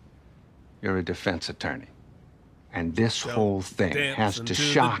core, you're a defense attorney. And this whole thing has dancing to to the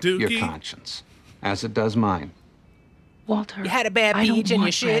shock your dookie. conscience, as it does mine. Walter, You had a bad I don't peach and you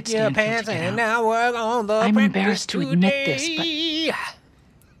want shit Brad your Stanfield pants, to get and out. now we're on the I'm practice embarrassed to admit this, but today.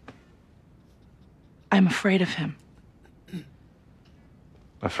 I'm afraid of him.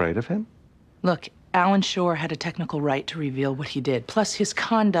 Afraid of him? Look, Alan Shore had a technical right to reveal what he did. Plus, his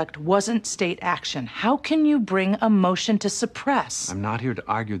conduct wasn't state action. How can you bring a motion to suppress? I'm not here to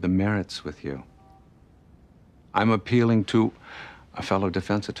argue the merits with you. I'm appealing to a fellow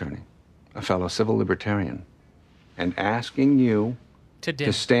defense attorney, a fellow civil libertarian, and asking you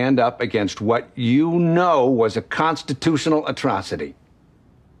to stand up against what you know was a constitutional atrocity.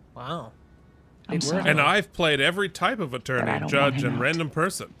 Wow. I'm sorry. And I've played every type of attorney, don't want judge, him and out. random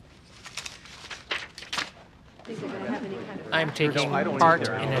person. I'm taking part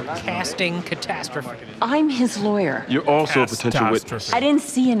in a casting catastrophe. I'm his lawyer. You're also a potential witness. I didn't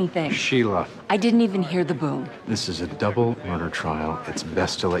see anything. Sheila, I didn't even hear the boom. this is a double murder trial. It's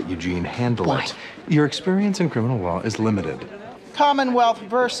best to let Eugene handle Why? it. Your experience in criminal law is limited. Commonwealth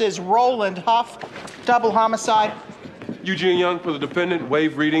versus Roland Huff, double homicide. Eugene Young for the defendant,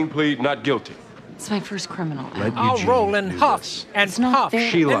 waive reading, plead not guilty. It's my first criminal. I'll roll and huff and puff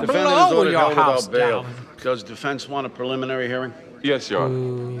Sheila. and Defendant is blow ordered your held house without bail. down. Does defense want a preliminary hearing? Yes, Your Honor.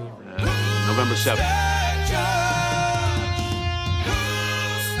 November 7th.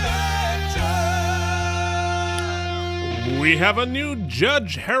 We have a new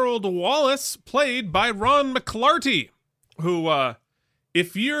Judge Harold Wallace, played by Ron McClarty, who,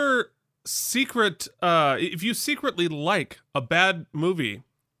 if you secretly like a bad movie,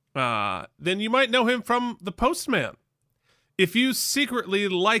 then you might know him from The Postman. If you secretly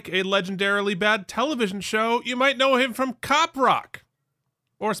like a legendarily bad television show, you might know him from Cop Rock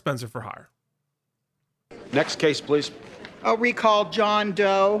or Spencer for Hire. Next case, please. I'll recall John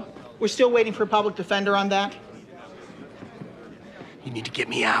Doe. We're still waiting for a public defender on that. You need to get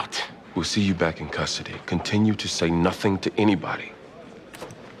me out. We'll see you back in custody. Continue to say nothing to anybody.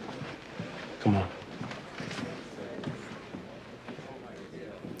 Come on.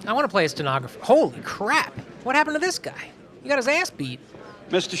 I want to play a stenographer. Holy crap. What happened to this guy? He got his ass beat.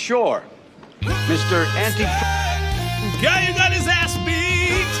 Mr. Shore. Mr. Guy who got his ass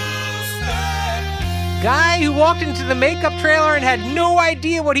beat! Guy who walked into the makeup trailer and had no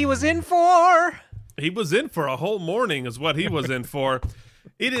idea what he was in for. He was in for a whole morning is what he was in for.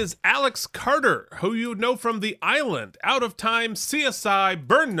 It is Alex Carter, who you know from The Island, Out of Time, CSI,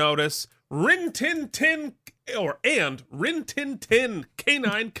 Burn Notice, Rin Tin Tin, and Rin Tin Tin,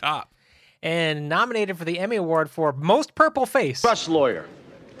 Canine Cop. And nominated for the Emmy Award for Most Purple Face. Trust lawyer.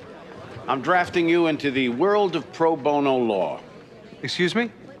 I'm drafting you into the world of pro bono law. Excuse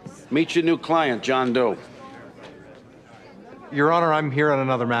me? Meet your new client, John Doe. Your Honor, I'm here on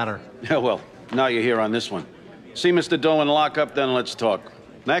another matter. Yeah, well, now you're here on this one. See Mr. Doe in lockup, then let's talk.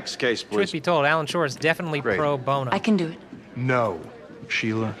 Next case, please. Truth be told, Alan Shore is definitely Great. pro bono. I can do it. No.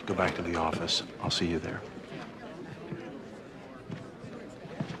 Sheila, go back to the office. I'll see you there.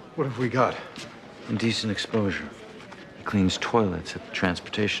 What have we got? Indecent exposure. He cleans toilets at the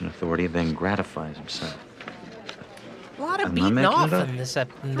Transportation Authority, then gratifies himself. A lot of I'm not beating making off it up. in this season.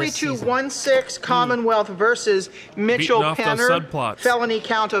 3216 Commonwealth versus Mitchell Beating off those Penner. subplots. Felony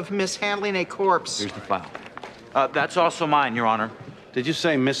count of mishandling a corpse. Here's the file. That's also mine, Your Honor. Did you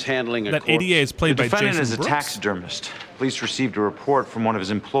say mishandling a That corpse? ADA is played The by defendant Jason is a Brooks. taxidermist. Police received a report from one of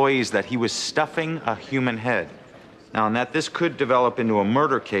his employees that he was stuffing a human head. Now, and that this could develop into a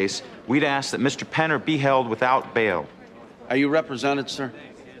murder case, we'd ask that Mr. Penner be held without bail. Are you represented, sir?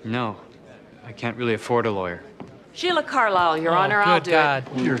 No, I can't really afford a lawyer. Sheila Carlisle, Your Honor, I'll do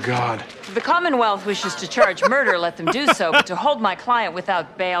it. Dear God. If the Commonwealth wishes to charge murder, let them do so, but to hold my client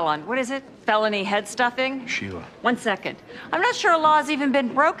without bail on, what is it? Felony head stuffing? Sheila. 1 second. I'm not sure a law's even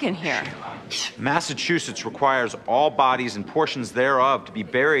been broken here. Massachusetts requires all bodies and portions thereof to be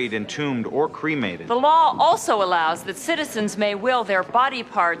buried, entombed, or cremated. The law also allows that citizens may will their body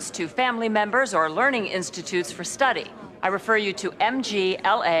parts to family members or learning institutes for study. I refer you to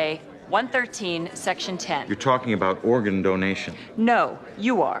MGLA 113, Section 10. You're talking about organ donation. No,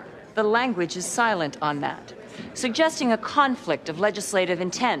 you are. The language is silent on that, suggesting a conflict of legislative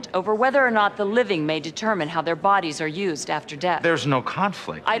intent over whether or not the living may determine how their bodies are used after death. There's no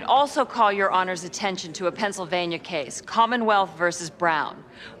conflict. I'd also call Your Honor's attention to a Pennsylvania case, Commonwealth versus Brown,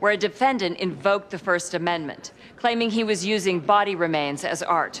 where a defendant invoked the First Amendment, claiming he was using body remains as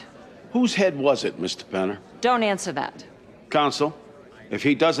art. Whose head was it, Mr. Penner? Don't answer that. Counsel, if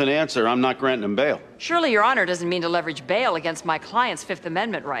he doesn't answer, I'm not granting him bail. Surely Your Honor doesn't mean to leverage bail against my client's Fifth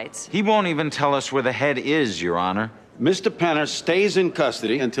Amendment rights. He won't even tell us where the head is, Your Honor. Mr. Penner stays in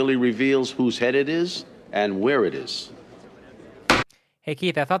custody until he reveals whose head it is and where it is. Hey,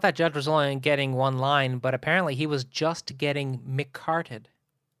 Keith, I thought that judge was only getting one line, but apparently he was just getting McCarted.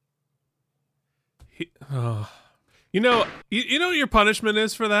 You know what your punishment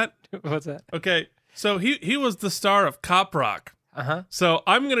is for that? What's that? Okay, so he was the star of Cop Rock. Uh-huh. So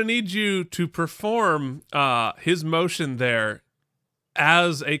I'm going to need you to perform his motion there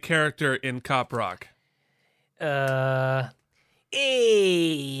as a character in Cop Rock.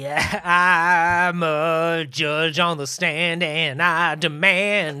 Hey, I'm a judge on the stand, and I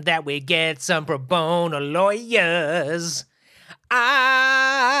demand that we get some pro bono lawyers.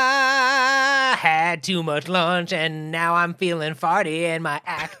 I had too much lunch, and now I'm feeling farty, and my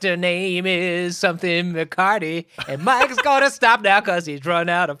actor name is something McCarty, and Mike's gonna stop now because he's run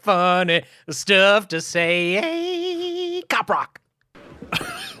out of funny stuff to say. Hey, Cop Rock.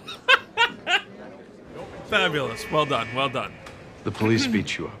 Fabulous. Well done. Well done. The police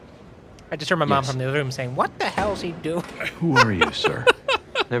beat you up. I just heard my mom from the other room saying, "What the hell's he doing?" Who are you, sir?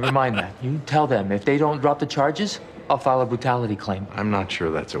 Never mind that. You tell them. If they don't drop the charges, I'll file a brutality claim. I'm not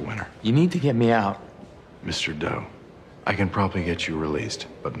sure that's a winner. You need to get me out. Mr. Doe, I can probably get you released,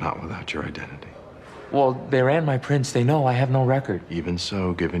 but not without your identity. Well, they ran my prints. They know I have no record. Even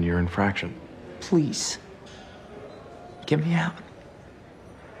so, given your infraction. Please. Get me out.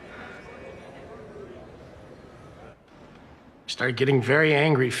 Started getting very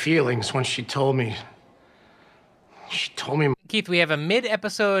angry feelings when she told me. Keith, we have a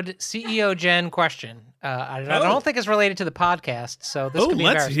mid-episode CEO Jen question. I don't think it's related to the podcast, so this could be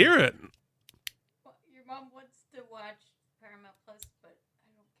let's embarrassing. hear it. Your mom wants to watch Paramount Plus, but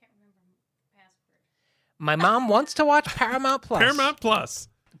I can't remember the password. My mom wants to watch Paramount Plus. Paramount Plus.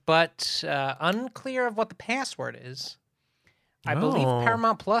 But unclear of what the password is. I believe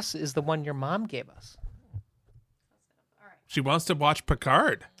Paramount Plus is the one your mom gave us. She wants to watch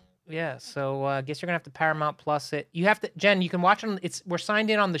Picard. Yeah, so I guess you're gonna have to Paramount Plus it. You have to, Jen. You can watch it on. We're signed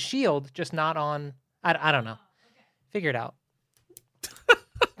in on the Shield, just not on. I don't know. Figure it out.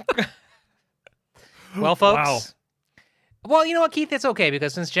 Well, folks. Wow. Well, you know what, Keith? It's okay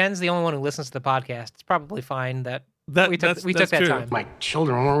because since Jen's the only one who listens to the podcast, it's probably fine that we took that true. time. My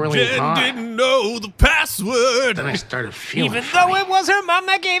children weren't really Jen high. didn't know the password. Then I started feeling Even though it was her mom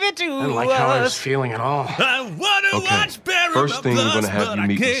that gave it to us. I didn't like how I was feeling at all. I want to watch Paramount First thing, we're Plus, going to have but you I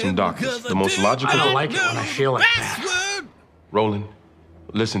meet with can't some doctors. because The most logical... I don't like it when I feel like that. Roland,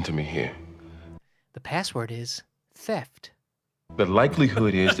 listen to me here. The password is theft. The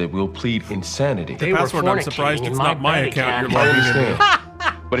likelihood is that we'll plead insanity. The password, I'm surprised it's not my account. You're I logging understand.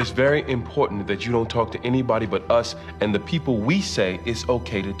 But it's very important that you don't talk to anybody but us and the people we say it's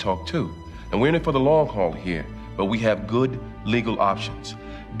okay to talk to. And we're in it for the long haul here, but we have good legal options.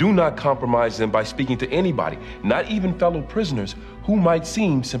 Do not compromise them by speaking to anybody, not even fellow prisoners who might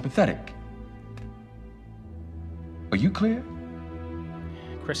seem sympathetic. Are you clear?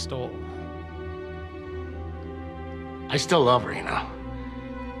 Crystal. I still love her, you know.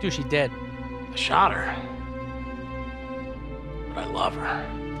 Dude, she dead. I shot her. But I love her.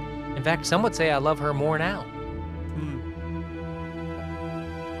 In fact, some would say I love her more now.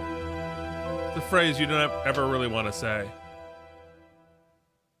 The phrase you don't ever really want to say.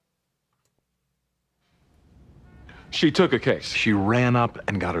 She took a case. She ran up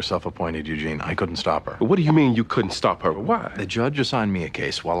and got herself appointed, Eugene. I couldn't stop her. But what do you mean you couldn't stop her? Why? The judge assigned me a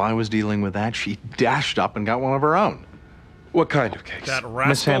case. While I was dealing with that, she dashed up and got one of her own. What kind of case? That rascal.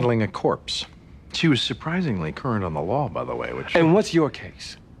 Mishandling a corpse. She was surprisingly current on the law, by the way, which... And what's your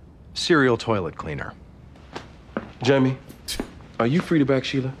case? Serial toilet cleaner. Jamie, are you free to back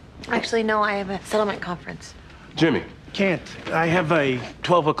Sheila? Actually, no, I have a settlement conference. Jimmy. Can't. I have a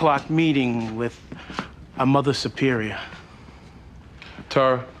 12 o'clock meeting with a Mother Superior.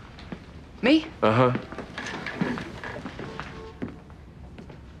 Tara? Me? Uh-huh.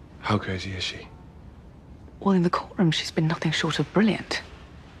 How crazy is she? Well, in the courtroom, she's been nothing short of brilliant.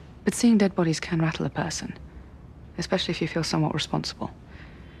 But seeing dead bodies can rattle a person, especially if you feel somewhat responsible.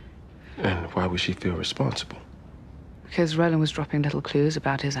 And why would she feel responsible? Because Roland was dropping little clues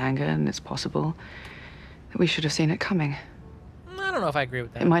about his anger, and it's possible that we should have seen it coming. I don't know if I agree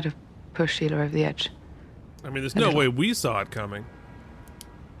with that. It might have pushed Sheila over the edge. I mean, there's no way we saw it coming.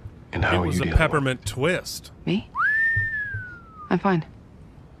 And how it are was you a dealing peppermint twist. Me? I'm fine.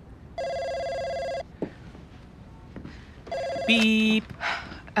 Beep.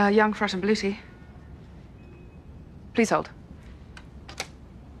 Young Frost and Bluty. Please hold.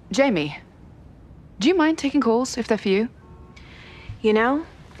 Jamie, do you mind taking calls if they're for you? You know,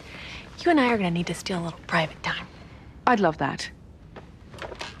 you and I are gonna need to steal a little private time. I'd love that.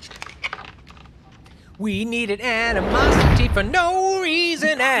 We needed animosity for no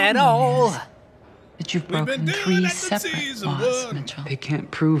reason at all. But you've broken 3 separate laws, Mitchell. They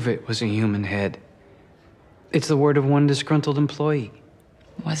can't prove it was a human head. It's the word of one disgruntled employee.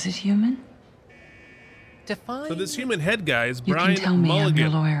 Was it human? Define. So this human head guy is You Brian can tell me Mulligan. I'm your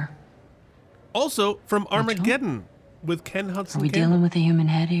lawyer. Also from Armageddon with Ken Hudson Are we Campbell. dealing with a human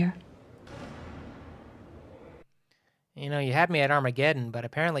head here? You know, you had me at Armageddon, but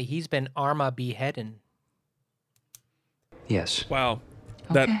apparently he's been beheading. Yes. Wow.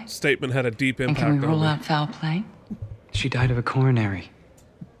 Okay. That statement had a deep And impact can we on rule me. out foul play? She died of a coronary.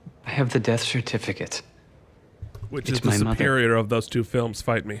 I have the death certificate. Which It's is the my mother. superior of those two films,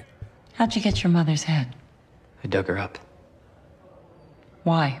 Fight Me. How'd you get your mother's head? I dug her up.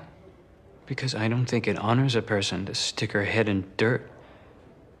 Why? Because I don't think it honors a person to stick her head in dirt.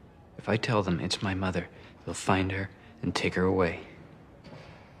 If I tell them it's my mother, they'll find her and take her away.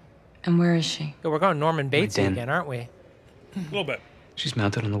 And where is she? So we're going Norman Bates den. again, aren't we? A little bit. She's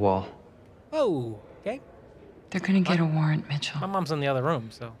mounted on the wall. Oh, okay. They're gonna get a warrant, Mitchell. My mom's in the other room,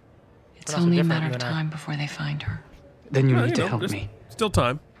 so. It's we're not so only a different, matter you of and I. time before they find her. Then you Well, need to know, help there's me. Still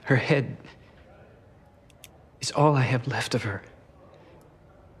time. Her head is all I have left of her.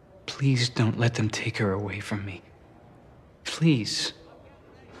 Please don't let them take her away from me. Please.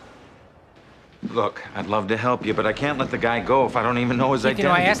 Look, I'd love to help you, but I can't let the guy go if I don't even know his You identity.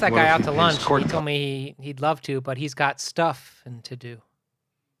 know, I asked that What guy if out he to pays lunch. court He told me he'd love to, but he's got stuff and to do.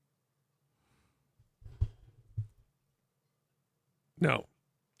 No.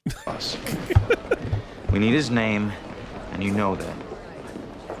 Us. We need his name, and you know that.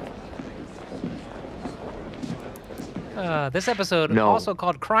 This episode No. also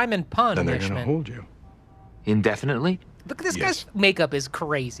called Crime and Pun. Then they're going to Ishman. hold you. Indefinitely? Look at this Yes. guy's makeup is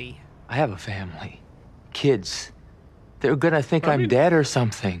crazy. I have a family. Kids. They're going to think I I'm mean- dead or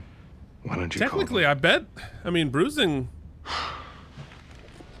something. Why don't Technically, I bet. I mean, bruising.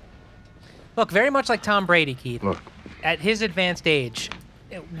 Look, very much like Tom Brady, Keith. Look. At his advanced age,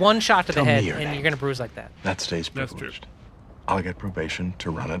 one shot to Tell the me head, your and name. you're going to bruise like that. That stays That's privileged. I'll get probation to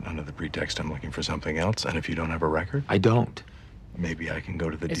run it under the pretext I'm looking for something else, and if you don't have a record, I don't. maybe I can go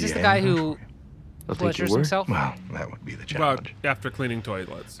to the Is DA. this the guy and who I'll take your pleasures word. himself? Well, that would be the Well, challenge. after cleaning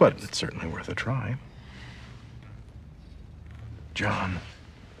toilets. But it's certainly worth a try. John,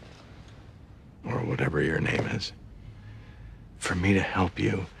 or whatever your name is, for me to help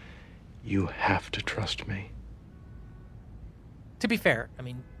you, you have to trust me. To be fair, I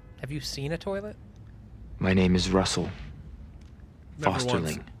mean, have you seen a toilet? My name is Russell Never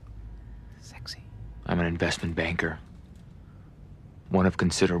Fosterling. once. Sexy. I'm an investment banker. One of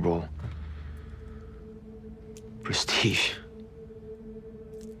considerable prestige.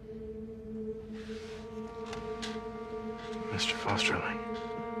 Mr. Fosterling,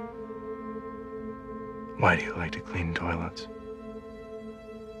 why do you like to clean toilets?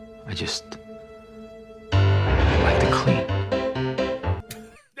 I just like to clean.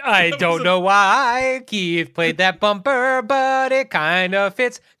 I don't know why Keith played that bumper, but it kind of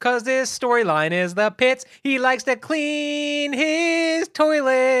fits, cause this storyline is the pits. He likes to clean his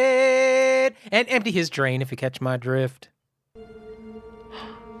toilet and empty his drain, if you catch my drift.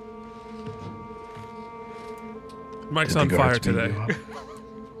 Mike's Did on the fire guards beat today. you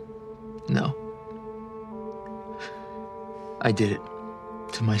up? No. I did it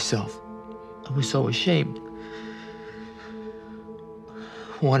to myself. I was so ashamed.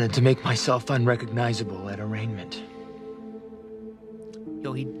 Wanted to make myself unrecognizable at arraignment.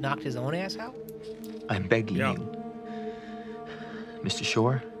 Yo, he knocked his own ass out? I'm begging you, Mr.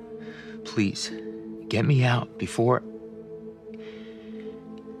 Shore, please get me out before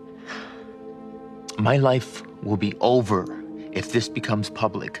My life will be over if this becomes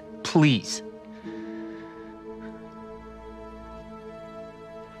public. Please.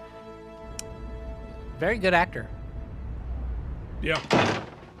 Very good actor. Yeah.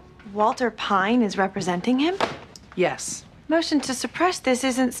 Walter Pine is representing him? Yes. Motion to suppress this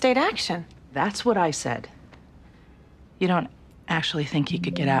isn't state action. That's what I said. You don't actually think he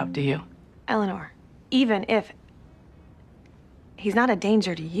could get out, do you? Eleanor, even if he's not a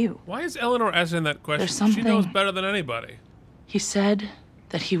danger to you. Why is Eleanor asking that question? There's something... She knows better than anybody. He said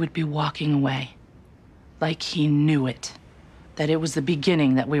that he would be walking away. Like he knew it. That it was the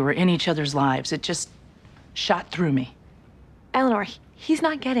beginning, that we were in each other's lives. It just shot through me. Eleanor, he's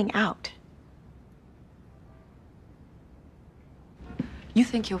not getting out. You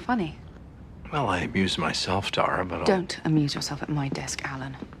think you're funny? Well, I amuse myself, Tara, but Don't amuse yourself at my desk,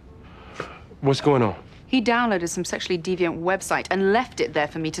 Alan. What's going on? He downloaded some sexually deviant website and left it there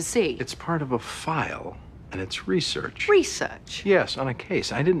for me to see. It's part of a file, and it's research. Research? Yes, on a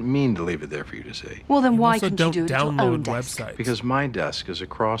case. I didn't mean to leave it there for you to see. Well, then why couldn't you do it at your own desk? websites. Because my desk is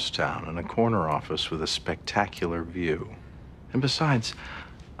across town in a corner office with a spectacular view. And besides,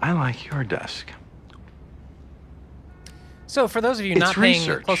 I like your desk. So, for those of you It's not paying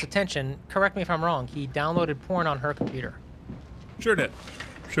research. close attention, correct me if I'm wrong, he downloaded porn on her computer. Sure did.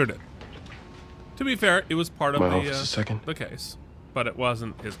 Sure did. To be fair, it was part of My office a second. the case, but it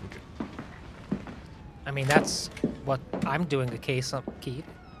wasn't his computer. I mean, that's what I'm doing a case on, Keith.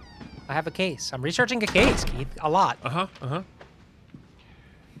 I have a case. I'm researching a case, Keith. A lot. Uh-huh, uh-huh.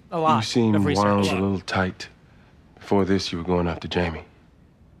 A lot You seem of research. wound a little tight. Before this, you were going after Jamie.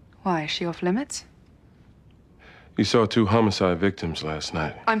 Why, is she off limits? You saw 2 homicide victims last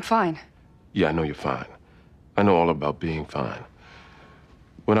night. I'm fine. Yeah, I know you're fine. I know all about being fine.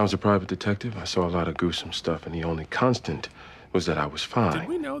 When I was a private detective, I saw a lot of gruesome stuff, and the only constant was that I was fine. Did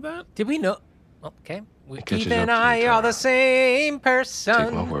we know that? Did we know? Okay. It catches Keith and up to I you, are Tara. the same person.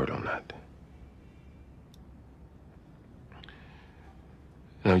 Take my word on that.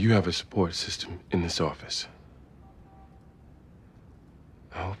 Now, you have a support system in this office.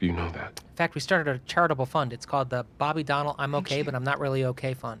 I hope you know that. In fact, we started a charitable fund. It's called the Bobby Donnell I'm Okay, but I'm Not Really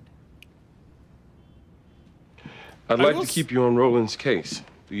Okay Fund. I'd like to keep you on Roland's case.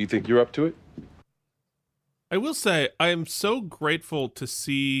 Do you think you're up to it? I will say, I am so grateful to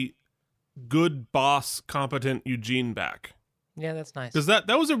see good boss, competent Eugene back. Yeah, that's nice. Because that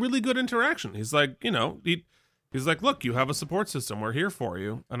was a really good interaction. He's like, you know, he's like, look, you have a support system. We're here for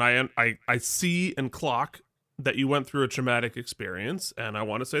you. And I see and clock that you went through a traumatic experience, and I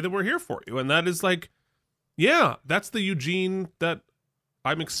want to say that we're here for you. And that is like, yeah, that's the Eugene that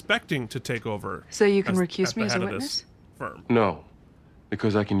I'm expecting to take over. So you can as- recuse at me the as a head of witness? this firm. No,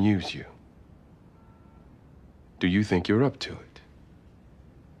 because I can use you. Do you think you're up to it?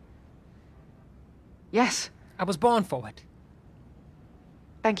 Yes. I was born for it.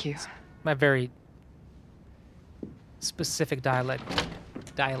 Thank you. My very specific dialect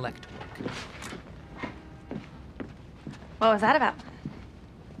work. What was that about?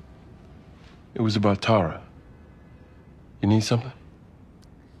 It was about Tara. You need something?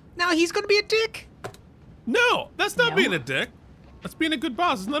 Now he's gonna be a dick. No, that's not being a dick. That's being a good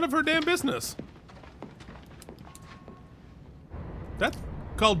boss. It's none of her damn business. That's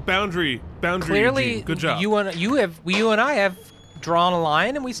called boundary. Clearly, Eugene. Good job. you and I have drawn a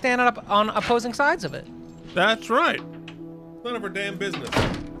line, and we stand up on opposing sides of it. That's right. None of her damn business.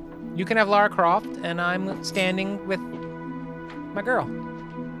 You can have Lara Croft, and I'm standing with my girl.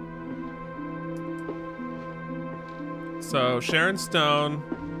 So Sharon Stone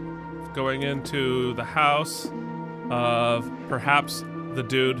going into the house of perhaps the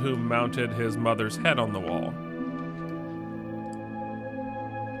dude who mounted his mother's head on the wall.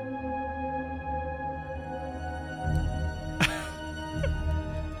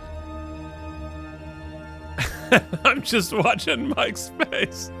 I'm just watching Mike's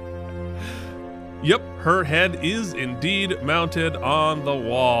face. Yep, her head is indeed mounted on the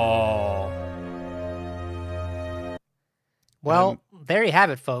wall. Well, there you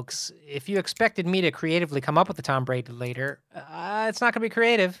have it, folks. If you expected me to creatively come up with the Tom Brady later, it's not going to be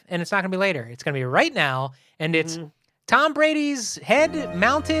creative, and it's not going to be later. It's going to be right now, and it's Tom Brady's head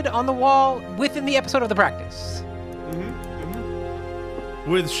mounted on the wall within the episode of The Practice.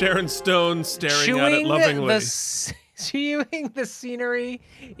 With Sharon Stone staring at it lovingly. Chewing the scenery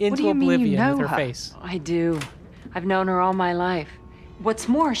into What do you mean oblivion you know with her her? face. I do. I've known her all my life. What's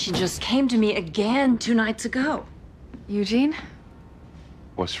more, she just came to me again 2 nights ago. Eugene?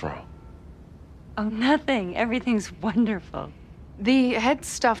 What's wrong? Oh, nothing. Everything's wonderful. The head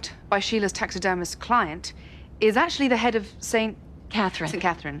stuffed by Sheila's taxidermist client is actually the head of St. Catherine. St.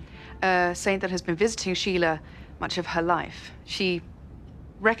 Catherine. a saint that has been visiting Sheila much of her life. She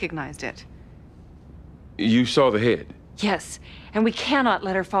recognized it. You saw the head? Yes, and we cannot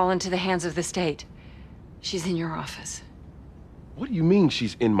let her fall into the hands of the state. She's in your office. What do you mean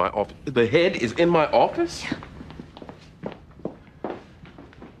she's in my office? The head is in my office? Yeah.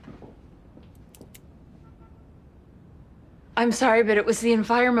 I'm sorry, but it was the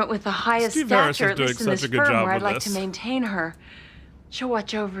environment with the highest Steve Harris stature, is at doing least in such this a good firm, job where I'd with like to this. maintain her. She'll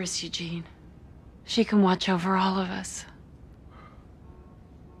watch over us, Eugene. She can watch over all of us.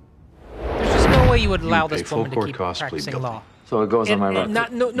 There's just no way you would allow pay this full woman to court keep costs, plead practicing guilty. law. So it goes on my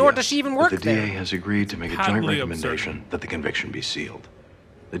record. Nor does she even work The there. DA has agreed to make a joint Patently recommendation that the conviction be sealed.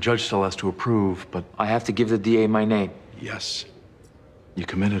 The judge still has to approve, but I have to give the DA my name. yes. You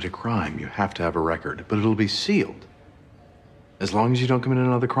committed a crime. You have to have a record, but it'll be sealed. As long as you don't commit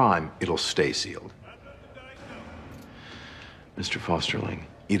another crime, it'll stay sealed. Mr. Fosterling,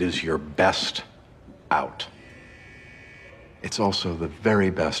 it is your best out. It's also the very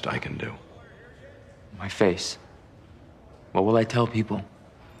best I can do. My face. What will I tell people?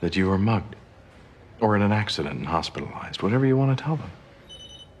 That you were mugged. Or in an accident and hospitalized. Whatever you want to tell them.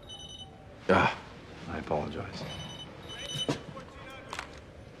 I apologize.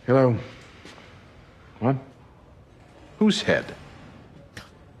 Hello. What? Whose head?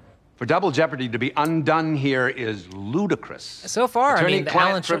 For double jeopardy to be undone here is ludicrous. So far, I mean, Attorney-client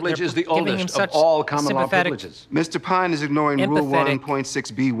Alan Short, privilege they're is the giving him oldest of such all common law sympathetic- privileges. Mr. Pine is ignoring Rule Empathetic.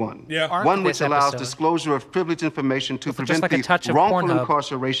 1.6b1, Yeah. one which this allows episode. disclosure of privileged information to Just prevent like a touch the of wrongful Pornhub.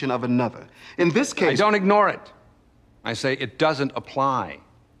 incarceration of another. In this I case, don't ignore it. I say it doesn't apply.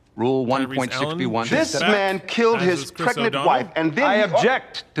 Rule 1.6b1 Tyrese this Back, man killed as his is Chris pregnant O'Donnell. wife, and then I he-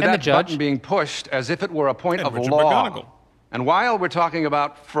 object to And the that judge. button being pushed as if it were a point And of Richard law. McGonigal. And while we're talking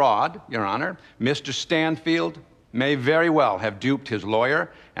about fraud, Your Honor, Mr. Stanfield may very well have duped his lawyer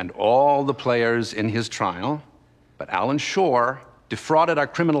and all the players in his trial, but Alan Shore defrauded our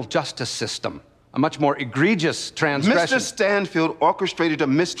criminal justice system, a much more egregious transgression. Mr. Stanfield orchestrated a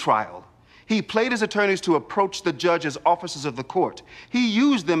mistrial. He played his attorneys to approach the judge as officers of the court. He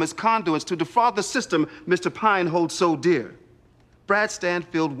used them as conduits to defraud the system Mr. Pine holds so dear. Brad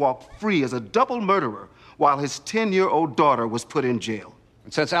Stanfield walked free as a double murderer while his 10-year-old daughter was put in jail.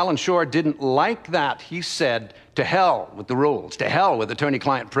 And since Alan Shore didn't like that, he said, to hell with the rules, to hell with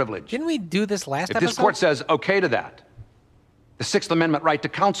attorney-client privilege. Didn't we do this last If episode? this court says okay to that, the Sixth Amendment right to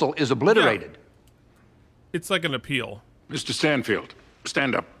counsel is obliterated. It's like an appeal. Mr. Stanfield,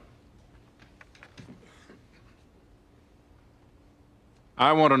 stand up.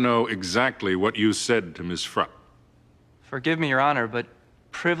 I want to know exactly what you said to Miss Frutt. Forgive me, Your Honor, but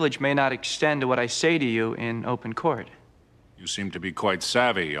privilege may not extend to what I say to you in open court. You seem to be quite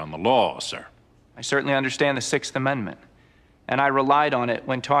savvy on the law, sir. I certainly understand the Sixth Amendment, and I relied on it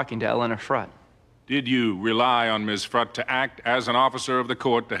when talking to Eleanor Frutt. Did you rely on Miss Frutt to act as an officer of the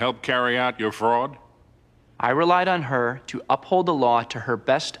court to help carry out your fraud? I relied on her to uphold the law to her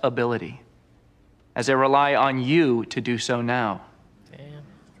best ability, as I rely on you to do so now.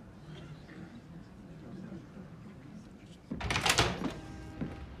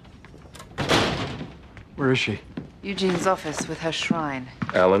 Where is she? Eugene's office with her shrine.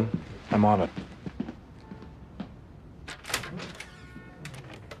 Alan? I'm on it.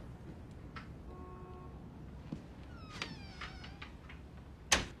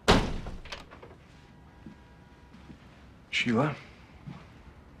 Sheila?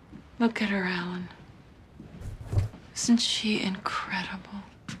 Look at her, Alan. Isn't she incredible?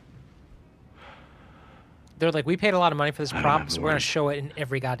 They're like, we paid a lot of money for this prop, so we're going to show it in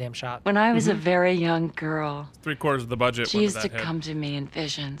every goddamn shot. When I was a very young girl, 3/4 of the budget. she went used to that head. come to me in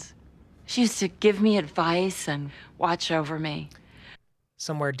visions. She used to give me advice and watch over me.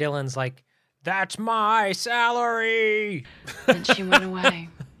 Somewhere Dylan's like, that's my salary. Then she went away.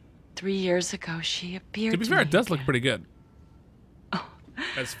 3 years ago, she appeared To be to fair, me it does look again. pretty good.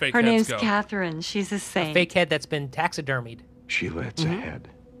 As fake Her heads name's go. Catherine. She's a A saint. fake head that's been taxidermied. Sheila, it's a head.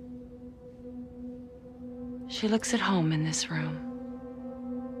 She looks at home in this room.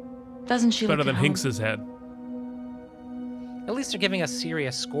 Doesn't she Better look than at home? Hinks's head. At least they're giving us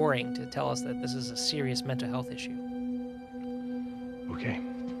serious scoring to tell us that this is a serious mental health issue. Okay.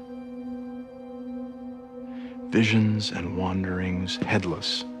 Visions and wanderings,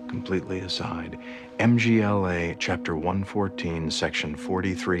 headless, completely aside. MGLA Chapter 114, Section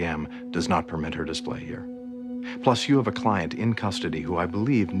 43M does not permit her display here. Plus, you have a client in custody who I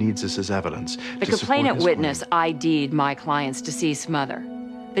believe needs this as evidence. The to support complainant his witness ID'd my client's deceased mother.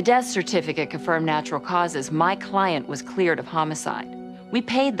 The death certificate confirmed natural causes. My client was cleared of homicide. We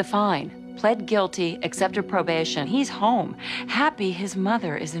paid the fine. pled guilty, accepted probation. He's home, happy his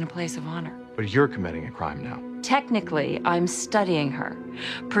mother is in a place of honor. But you're committing a crime now. Technically, I'm studying her,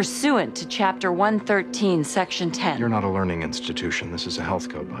 pursuant to Chapter 113, Section 10. You're not a learning institution. This is a health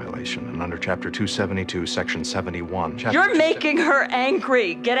code violation. And under Chapter 272, Section 71... You're making her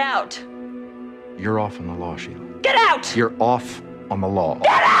angry. Get out. You're off on the law, Sheila. Get out! You're off on the law.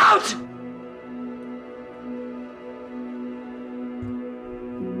 Get out!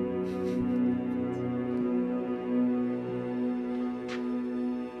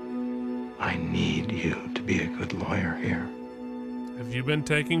 I need you to be a good lawyer here. Have you been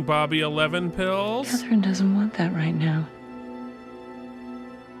taking Bobby 11 pills? Catherine doesn't want that right now.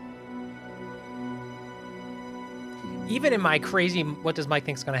 Even in my crazy, what does Mike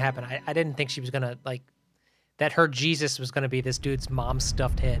think's going to happen? I didn't think she was going to, like, that her Jesus was going to be this dude's mom's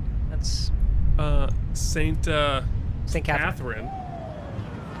stuffed head. That's... Saint Catherine.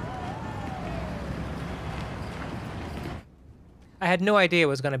 I had no idea it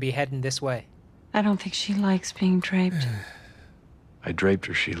was going to be heading this way. I don't think she likes being draped. I draped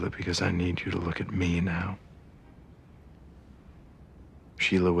her, Sheila, because I need you to look at me now.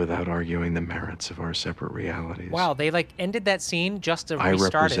 Sheila, without arguing the merits of our separate realities. Wow, they, like, ended that scene just to I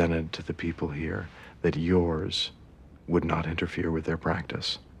restart it. represented to the people here that yours would not interfere with their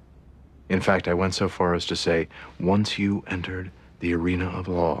practice. In fact, I went so far as to say, once you entered the arena of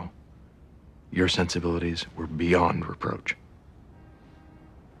law, your sensibilities were beyond reproach.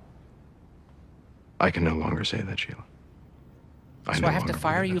 I can no longer say that, Sheila. So I have to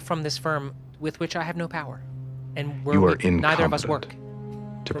fire you from this firm with which I have no power. And You are neither of us work.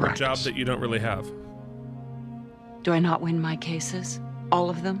 To From a job that you don't really have. Do I not win my cases?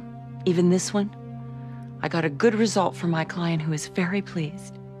 All of them? Even this one? I got a good result for my client who is very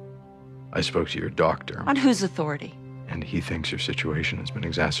pleased. I spoke to your doctor. On whose authority? And he thinks your situation has been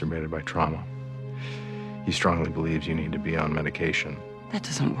exacerbated by trauma. He strongly believes you need to be on medication. That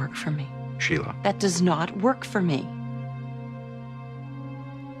doesn't work for me. Sheila, That does not work for me.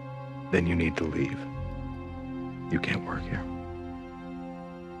 then you need to leave. You can't work here.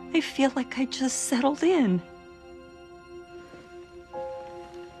 I feel like I just settled in.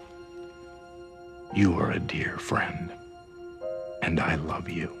 You are a dear friend, and I love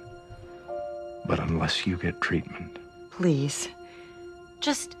you. But unless you get treatment, Please,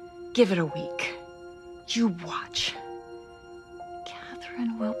 just give it a week. You watch.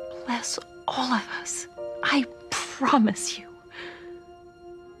 Catherine will bless all of us. I promise you.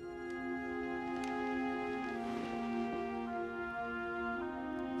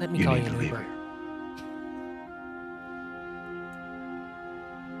 Let me You call need you to an leave Uber.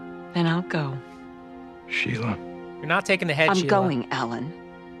 Then I'll go. Sheila. You're not taking the head, I'm Sheila. going, Alan.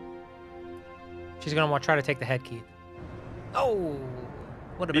 She's going to try to take the head, Keith. Oh,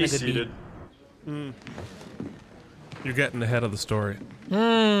 would have been a good beat. You're getting ahead of the story.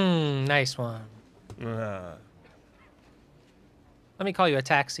 Nice one. Let me call you a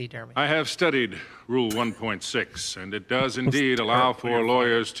taxi, Jeremy. I have studied Rule 1.6, and it does indeed allow for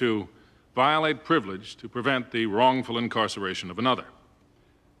lawyers to violate privilege to prevent the wrongful incarceration of another.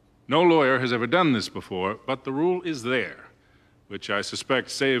 No lawyer has ever done this before, but the rule is there, which I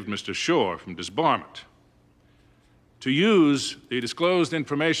suspect saved Mr. Shore from disbarment. To use the disclosed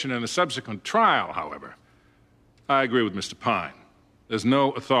information in a subsequent trial, however, I agree with Mr. Pine. There's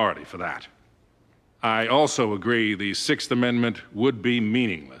no authority for that. I also agree the Sixth Amendment would be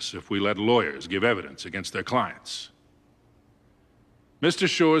meaningless if we let lawyers give evidence against their clients. Mr.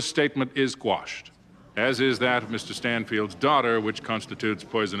 Shore's statement is quashed, as is that of Mr. Stanfield's daughter, which constitutes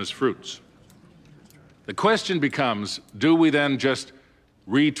poisonous fruits. The question becomes, do we then just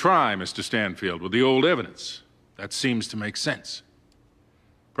retry Mr. Stanfield with the old evidence? That seems to make sense.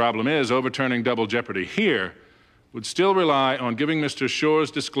 Problem is, overturning double jeopardy here would still rely on giving Mr.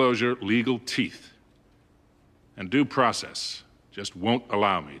 Shore's disclosure legal teeth. And due process just won't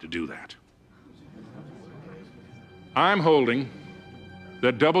allow me to do that. I'm holding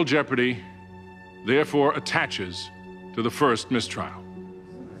that double jeopardy therefore attaches to the first mistrial.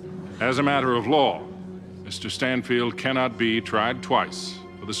 As a matter of law, Mr. Stanfield cannot be tried twice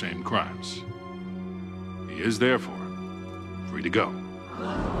for the same crimes. He is therefore free to go.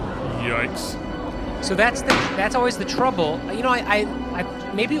 Yikes. So that's always the trouble. You know,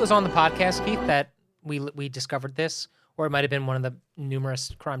 I maybe it was on the podcast, Keith, that we discovered this, or it might have been one of the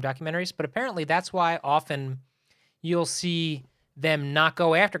numerous crime documentaries. But apparently, that's why often you'll see them not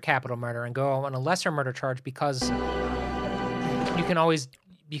go after capital murder and go on a lesser murder charge, because you can always,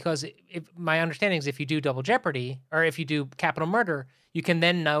 because if my understanding is if you do double jeopardy or if you do capital murder, you can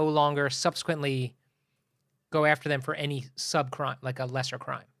then no longer subsequently go after them for any sub crime, like a lesser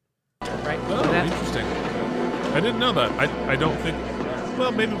crime. right? Oh, interesting. I didn't know that. I don't think...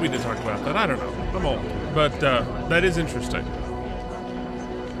 Well, maybe we did talk about that. I don't know. I'm old. But that is interesting.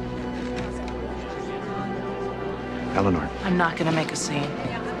 Eleanor. I'm not gonna make a scene.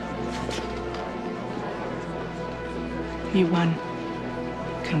 You won.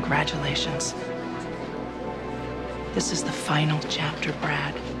 Congratulations. This is the final chapter,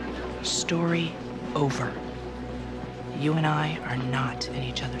 Brad. Story over. You and I are not in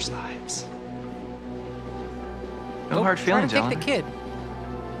each other's lives. No hard feelings, Ellen. Take the kid.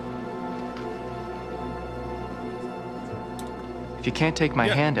 If you can't take my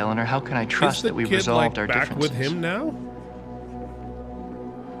hand, Eleanor, how can I trust that we've resolved our back differences? with him now?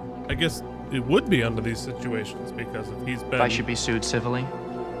 I guess it would be under these situations because if he's been... If I should be sued civilly,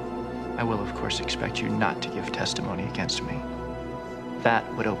 I will, of course, expect you not to give testimony against me. That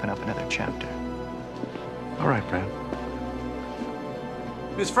would open up another chapter. All right, Brad.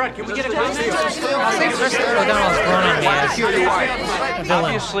 Miss Fred, can we get a conversation?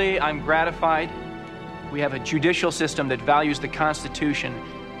 Obviously, I'm gratified. We have a judicial system that values the Constitution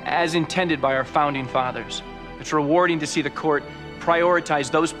as intended by our founding fathers. It's rewarding to see the court prioritize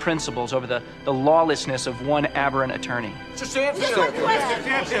those principles over the lawlessness of one aberrant attorney.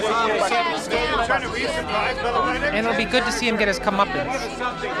 And it'll be good to see him get his comeuppance.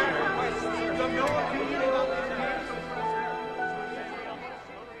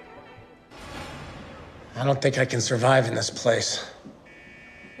 I don't think I can survive in this place.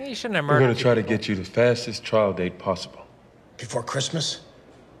 You shouldn't have We're murdered going to try to get you the fastest trial date possible. Before Christmas?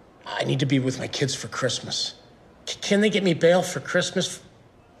 I need to be with my kids for Christmas. Can they get me bail for Christmas?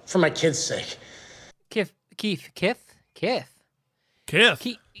 For my kids' sake.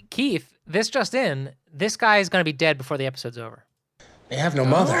 Keith, this just in, this guy is going to be dead before the episode's over. They have no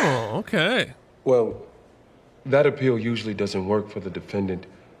mother. Oh, okay. Well, that appeal usually doesn't work for the defendant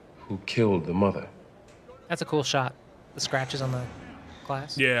who killed the mother. That's a cool shot. The scratches on the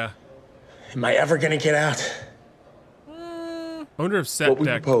glass. Yeah. Am I ever going to get out? I wonder if What we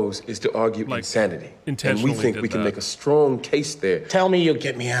propose is to argue insanity. And intentionally we think did we can that. make a strong case there. Tell me you'll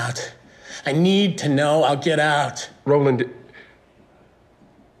get me out. I need to know I'll get out. Roland...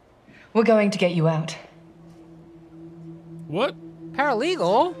 We're going to get you out. What?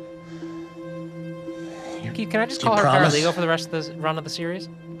 Paralegal? Keith, can I just call her promise? paralegal for the rest of the run of the series?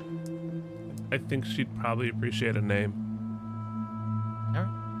 I think she'd probably appreciate a name. All right.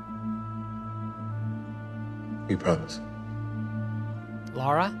 We promise.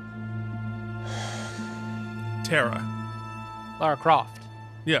 Laura? Tara. Lara Croft.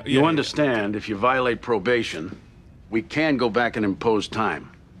 Yeah, You understand, if you violate probation, we can go back and impose time.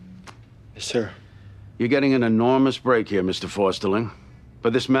 Yes, sir. You're getting an enormous break here, Mr. Forsterling. For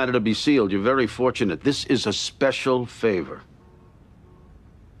this matter to be sealed, you're very fortunate. This is a special favor.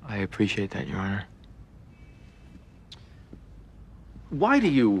 I appreciate that, Your Honor. Why do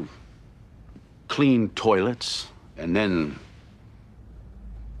you clean toilets and then,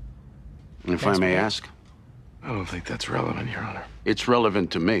 if I may ask? I don't think that's relevant, Your Honor. It's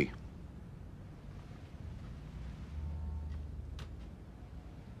relevant to me.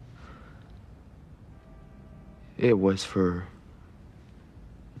 It was for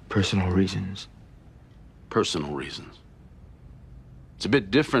personal reasons. Personal reasons. It's a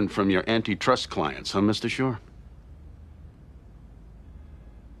bit different from your antitrust clients, huh, Mr. Shore?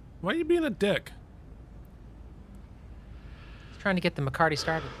 Why are you being a dick? He's trying to get the McCarty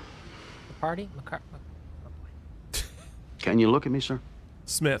started. The party? Can you look at me, sir?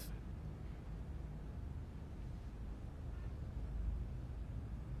 Smith.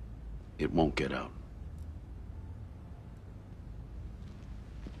 It won't get out.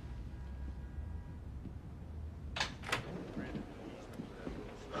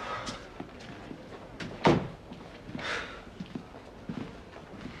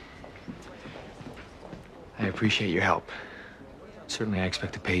 I appreciate your help. Certainly, I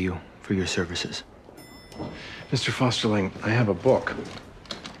expect to pay you for your services. Mr. Fosterling, I have a book.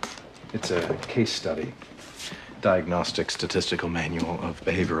 It's a case study, Diagnostic Statistical Manual of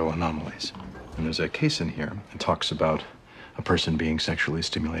Behavioral Anomalies. And there's a case in here that talks about a person being sexually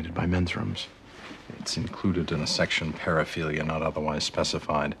stimulated by men's rooms. It's included in a section, paraphilia, not otherwise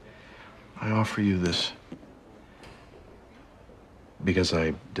specified. I offer you this because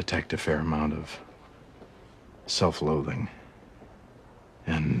I detect a fair amount of self-loathing.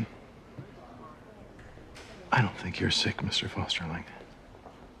 And I don't think you're sick, Mr. Fosterling.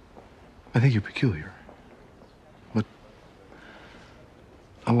 I think you're peculiar. But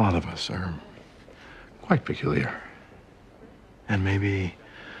a lot of us are quite peculiar. And maybe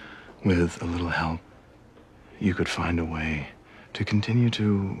with a little help, you could find a way to continue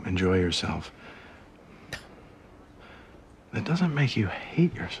to enjoy yourself, that doesn't make you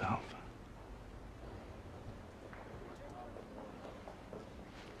hate yourself.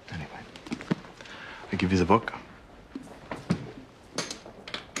 Anyway, I give you the book,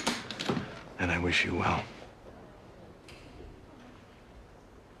 and I wish you well.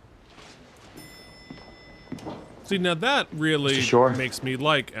 See, now that really makes me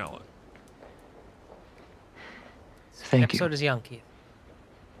like Alan. Thank you. Episode is young, Keith.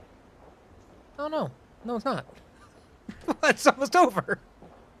 Oh, no. No, it's not. It's almost over.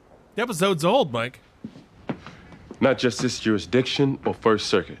 The episode's old, Mike. Not just this jurisdiction or First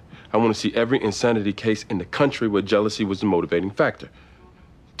Circuit. I want to see every insanity case in the country where jealousy was the motivating factor.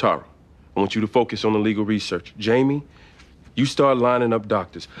 Tara, I want you to focus on the legal research. Jamie, you start lining up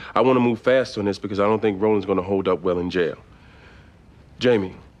doctors. I want to move fast on this because I don't think Roland's going to hold up well in jail.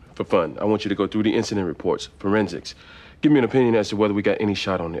 Jamie, for fun, I want you to go through the incident reports, forensics. Give me an opinion as to whether we got any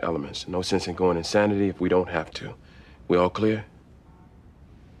shot on the elements. No sense in going insanity if we don't have to. We all clear?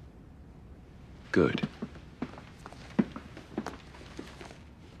 Good.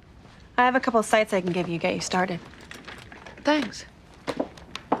 I have a couple of sites I can give you, get you started. Thanks.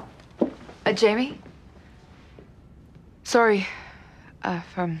 Jamie? Sorry. It's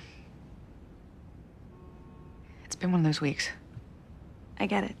been one of those weeks. I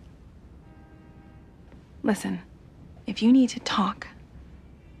get it. Listen, if you need to talk,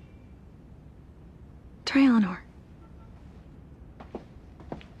 try Eleanor.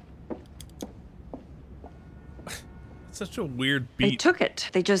 Such a weird They beat. took it.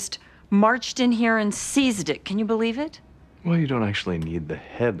 They just marched in here and seized it. Can you believe it? Well, you don't actually need the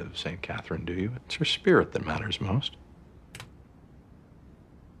head of St. Catherine, do you? It's her spirit that matters most.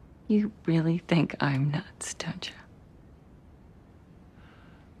 You really think I'm nuts, don't you?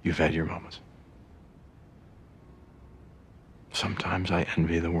 You've had your moments. Sometimes I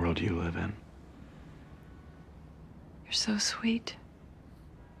envy the world you live in. You're so sweet.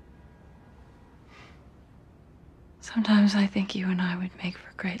 Sometimes I think you and I would make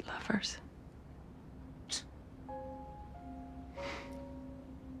for great lovers.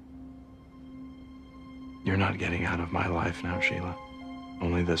 You're not getting out of my life now, Sheila.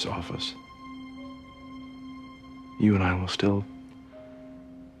 Only this office. You and I will still...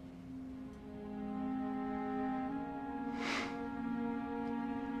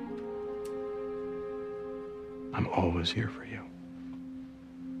 I'm always here for you.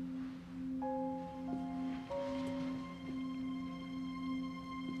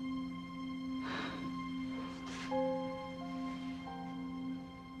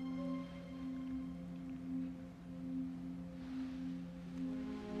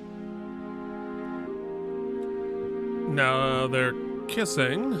 Now they're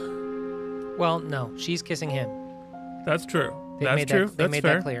kissing. Well, no, she's kissing him. That's true. They That's made true. That, they That's made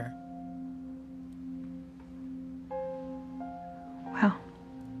fair. that clear. Well.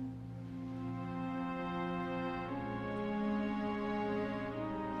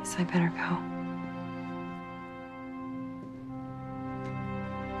 Guess I better go.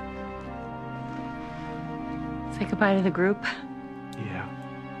 Say goodbye to the group. Yeah.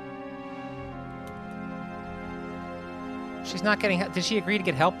 She's not getting help. Did she agree to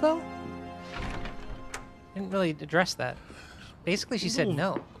get help, though? Didn't really address that. Basically, she said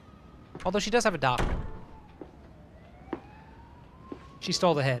no. Although she does have a doctor. She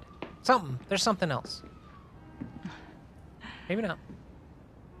stole the head. Something. There's something else. Maybe not.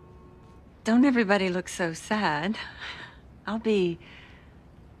 Don't everybody look so sad. I'll be...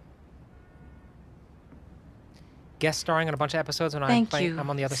 Guest starring on a bunch of episodes when Thank you I'm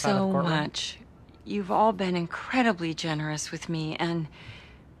on the other side of the courtroom. so much. You've all been incredibly generous with me, and...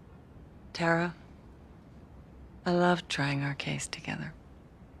 Tara, I loved trying our case together.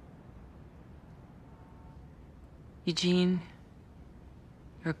 Eugene,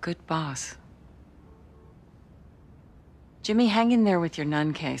 you're a good boss. Jimmy, hang in there with your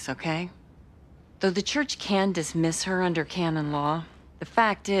nun case, okay? Though the church can dismiss her under canon law, the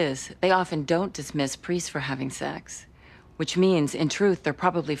fact is, they often don't dismiss priests for having sex. Which means, in truth, they're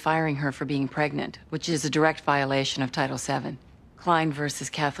probably firing her for being pregnant, which is a direct violation of Title VII. Klein versus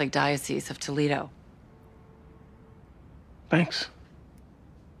Catholic Diocese of Toledo. Thanks.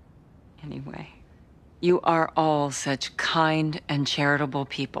 Anyway, you are all such kind and charitable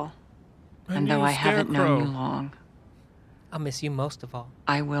people. And though I haven't known you long, I'll miss you most of all.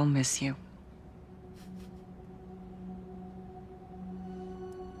 I will miss you.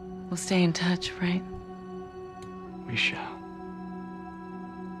 We'll stay in touch, right? We shall.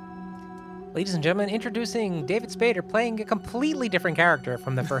 Ladies and gentlemen, introducing David Spader playing a completely different character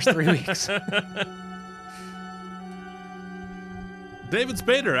from the first 3 weeks. David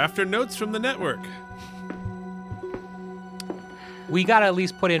Spader, after notes from the network. We gotta at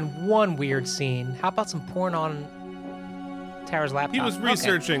least put in one weird scene. How about some porn on Tara's laptop? He was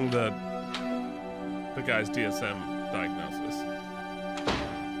researching the guy's DSM diagnosis.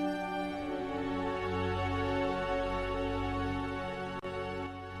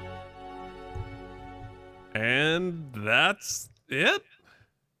 And that's it.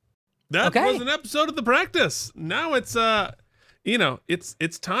 That was an episode of The Practice. Now it's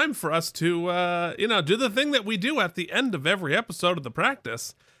it's time for us to do the thing that we do at the end of every episode of The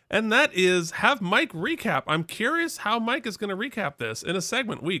Practice, and that is have Mike recap. I'm curious how Mike is going to recap this in a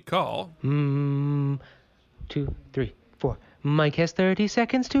segment we call 2, 3, 4. Mike has 30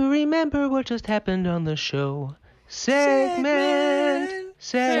 seconds to remember what just happened on the show. Segment.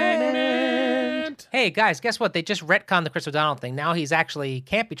 Hey guys, guess what? They just retconned the Chris O'Donnell thing. Now he's actually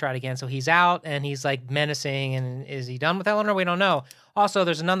can't be tried again, so he's out and he's like menacing. And is he done with Eleanor? We don't know. Also,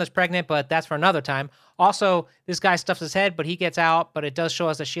 there's a nun that's pregnant, but that's for another time. Also, this guy stuffs his head, but he gets out. But it does show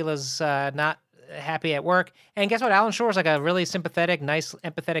us that Sheila's not happy at work. And guess what? Alan Shore is like a really sympathetic, nice,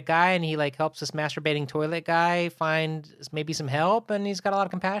 empathetic guy, and he like helps this masturbating toilet guy find maybe some help, and he's got a lot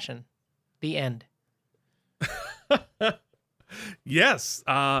of compassion. The end. Yes,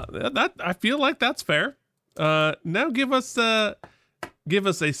 that I feel like that's fair. Now give us a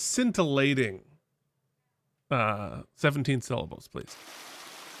scintillating 17 syllables, please.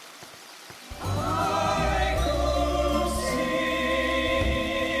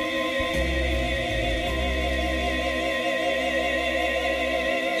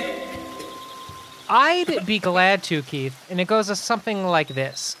 I'd be glad to, Keith, and it goes something like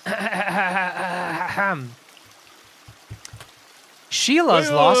this. Sheila's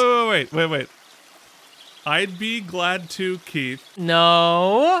lost. Wait. I'd be glad to, Keith.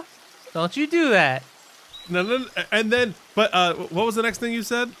 No, don't you do that. No. And then, but what was the next thing you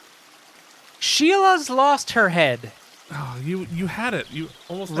said? Sheila's lost her head. Oh, you had it. You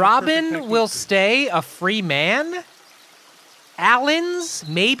almost. Robin will stay a free man. Alan's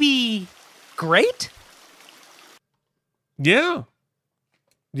maybe great. Yeah.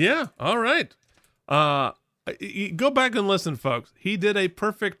 All right. Go back and listen, folks. He did a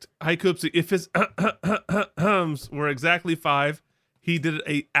perfect haiku. If his were exactly 5, he did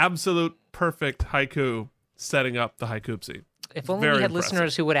a absolute perfect haiku setting up the haiku. If only we had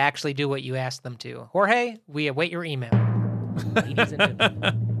listeners who would actually do what you asked them to. Jorge, we await your email. Ladies and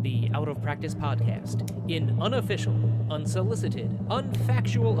gentlemen, the Out of Practice podcast, in unofficial, unsolicited,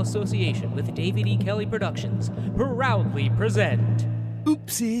 unfactual association with David E. Kelly Productions, proudly present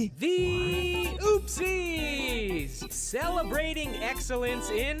Oopsie. The Oopsies! Celebrating excellence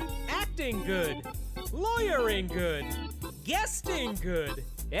in acting good, lawyering good, guesting good,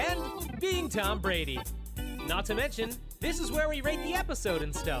 and being Tom Brady. Not to mention, this is where we rate the episode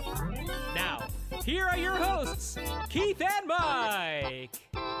and stuff. Now, here are your hosts, Keith and Mike.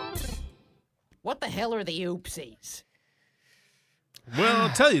 What the hell are the Oopsies? Well, I'll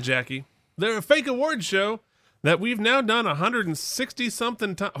tell you, Jackie. They're a fake award show that we've now done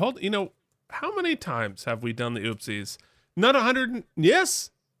 160-something times. How many times have we done the Oopsies? Not 100.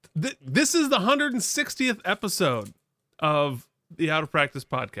 Yes. This is the 160th episode of the Out of Practice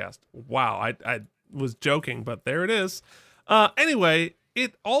podcast. Wow. I was joking, but there it is. Anyway,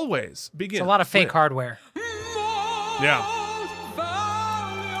 it always begins. It's a lot of fake hardware. Yeah.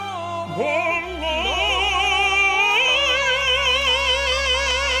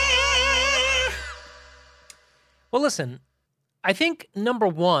 Well, listen, I think number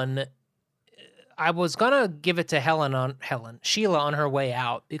one, I was gonna give it to Sheila on her way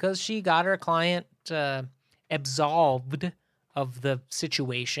out, because she got her client absolved of the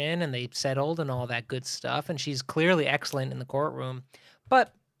situation and they settled and all that good stuff, and she's clearly excellent in the courtroom.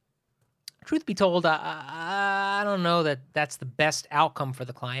 But truth be told, I don't know that that's the best outcome for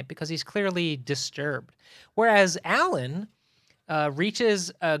the client, because he's clearly disturbed. Whereas Alan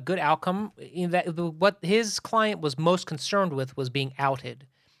reaches a good outcome in that what his client was most concerned with was being outed,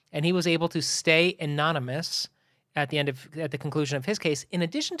 and he was able to stay anonymous at the conclusion of his case. In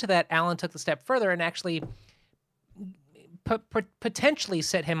addition to that, Alan took the step further and actually potentially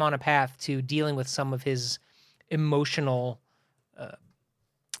set him on a path to dealing with some of his emotional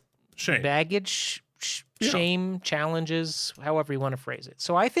shame, baggage, shame, challenges, however you want to phrase it.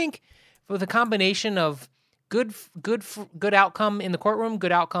 So I think with a combination of good outcome in the courtroom,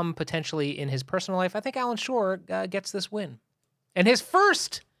 good outcome potentially in his personal life, I think Alan Shore gets this win. And his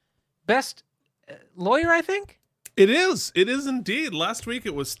first best lawyer, I think? It is. It is indeed. Last week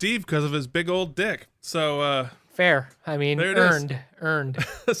it was Steve because of his big old dick. So fair. I mean, there it earned.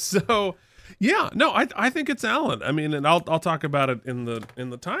 is. So Yeah, no, I think it's Alan. I mean, and I'll talk about it in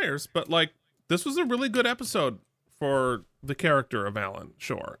the tires, but like this was a really good episode for the character of Alan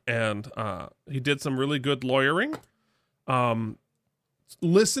Shore, and he did some really good lawyering,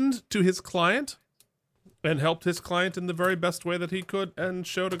 listened to his client, and helped his client in the very best way that he could, and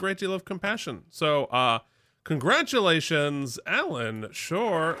showed a great deal of compassion. So, congratulations, Alan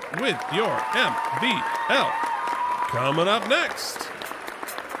Shore, with your MVL. Coming up next.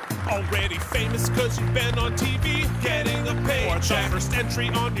 Already famous cause you've been on TV, getting a paycheck. First entry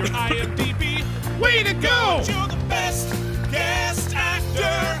on your IMDb. Way to go! You're the best guest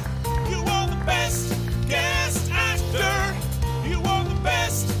actor. You are the best guest actor. You are the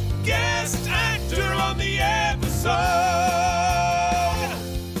best guest actor on the episode.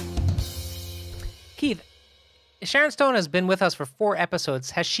 Keith, Sharon Stone has been with us for 4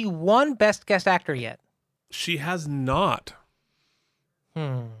 episodes. Has she won Best Guest Actor yet? She has not.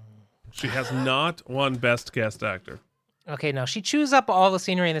 She has not won Best Guest Actor. Okay, now she chews up all the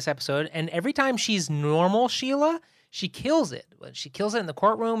scenery in this episode, and every time she's normal Sheila, she kills it. She kills it in the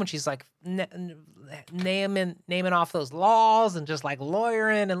courtroom, and she's like naming off those laws and just like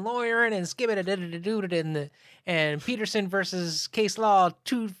lawyering and skipping it and Peterson versus case law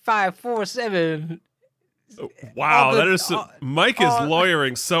 2547. Wow, that is Mike is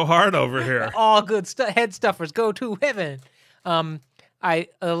lawyering so hard over here. All good head stuffers go to heaven. I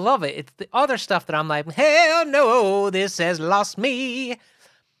love it. It's the other stuff that I'm like, hell no, this has lost me.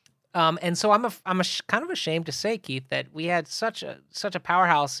 And so I'm kind of ashamed to say, Keith, that we had such a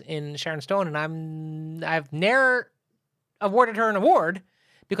powerhouse in Sharon Stone, and I've never awarded her an award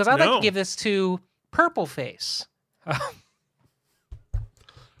because I'd like to give this to Purple Face.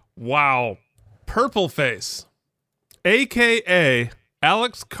 Wow, Purple Face, aka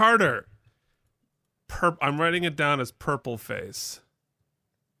Alex Carter. I'm writing it down as Purple Face.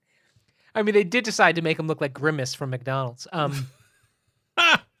 I mean, they did decide to make him look like Grimace from McDonald's. Ooh,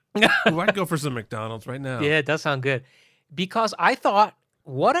 I'd go for some McDonald's right now. Yeah, it does sound good. Because I thought,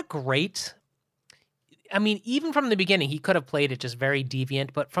 what a great... I mean, even from the beginning, he could have played it just very deviant,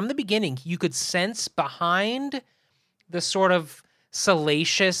 but from the beginning, you could sense behind the sort of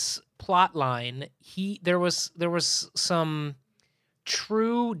salacious plot line, there was some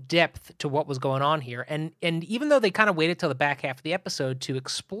true depth to what was going on here. And even though they kind of waited till the back half of the episode to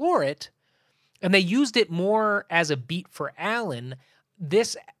explore it, and they used it more as a beat for Alan,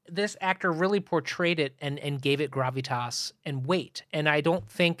 this actor really portrayed it and gave it gravitas and weight. And I don't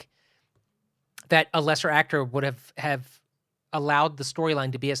think that a lesser actor would have allowed the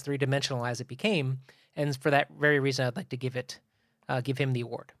storyline to be as three-dimensional as it became. And for that very reason, I'd like to give him the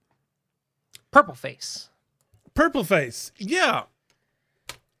award. Purple Face. Purple Face. Yeah.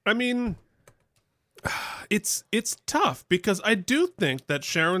 I mean, it's tough because I do think that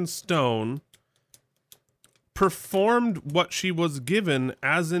Sharon Stone performed what she was given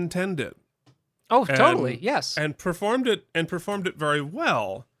as intended. Oh, totally. Yes. And performed it very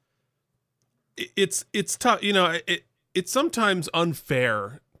well. It's tough, you know, it's sometimes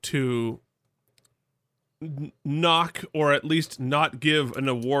unfair to knock or at least not give an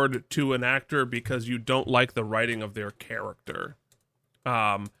award to an actor because you don't like the writing of their character.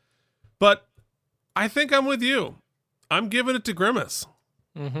 But I think I'm with you. I'm giving it to Grimace.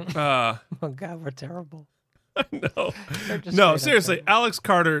 Mm-hmm. Oh God, we're terrible. No, seriously, Alex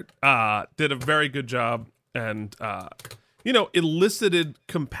Carter did a very good job and elicited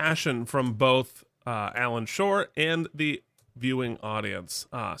compassion from both Alan Shore and the viewing audience.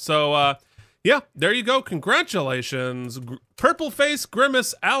 Yeah, there you go. Congratulations, Purple Face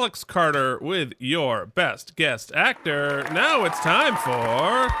Grimace Alex Carter with your Best Guest Actor. Now it's time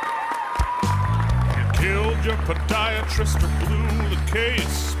for... You killed your podiatrist or blew the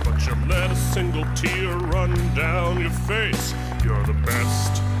case, but you let a single tear run down your face. You're the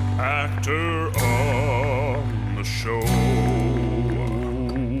best actor on the show.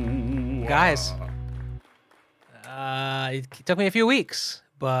 Guys, it took me a few weeks,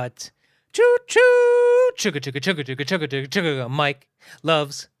 but... Choo-choo! Chugga-chugga-chugga-chugga-chugga-chugga-chugga. Mike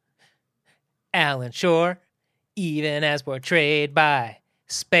loves Alan Shore, even as portrayed by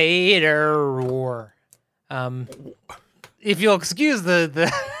Spader. If you'll excuse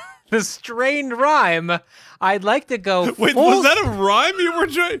the strained rhyme, I'd like to go... Wait, was that a rhyme you were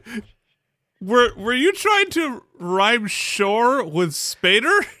trying... Were you trying to rhyme Shore with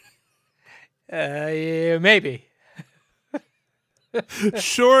Spader? Yeah, maybe.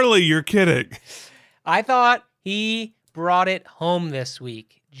 Surely you're kidding. I thought he brought it home this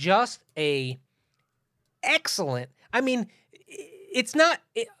week. Just a excellent. I mean, it's not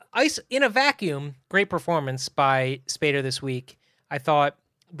in a vacuum. Great performance by Spader this week. I thought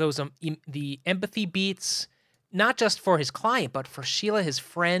the empathy beats, not just for his client, but for Sheila, his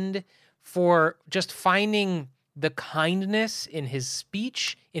friend, for just finding the kindness in his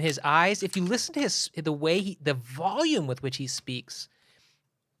speech, in his eyes. If you listen to the volume with which he speaks,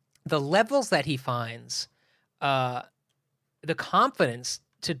 the levels that he finds, the confidence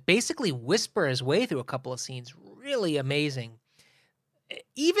to basically whisper his way through a couple of scenes, really amazing.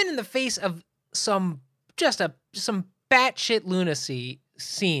 Even in the face of some batshit lunacy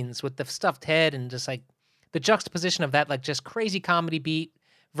scenes with the stuffed head and just like the juxtaposition of that like just crazy comedy beat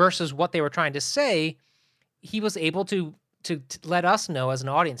versus what they were trying to say, he was able to let us know as an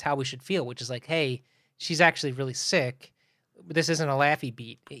audience how we should feel, which is like, hey, she's actually really sick. This isn't a laughy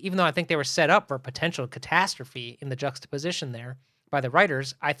beat. Even though I think they were set up for potential catastrophe in the juxtaposition there by the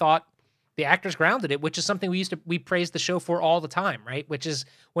writers, I thought the actors grounded it, which is something we praise the show for all the time, right? Which is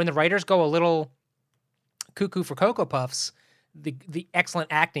when the writers go a little cuckoo for Cocoa Puffs, the excellent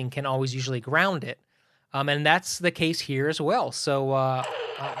acting can always usually ground it. And that's the case here as well. So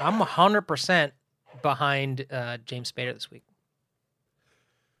I'm 100% behind James Spader this week.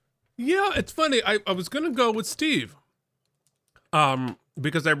 Yeah, it's funny. I was going to go with Steve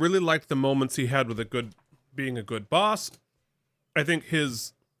because I really liked the moments he had with being a good boss. I think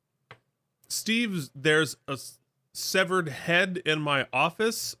there's a severed head in my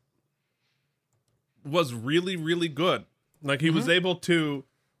office was really, really good. Like he was able to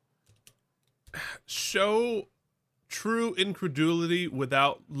show true incredulity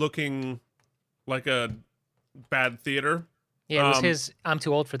without looking like a bad theater. Yeah, it was his "I'm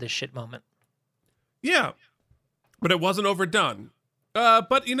too old for this shit" moment. Yeah, but it wasn't overdone.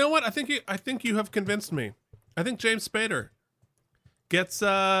 But you know what? I think you have convinced me. I think James Spader gets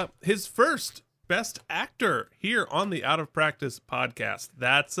his first Best Actor here on the Out of Practice podcast.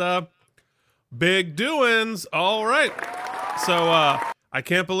 That's big doings. All right. So I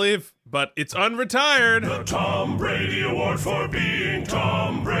can't believe, but it's unretired. The Tom Brady Award for being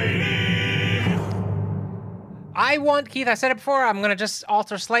Tom Brady. I want, Keith, I said it before, I'm going to just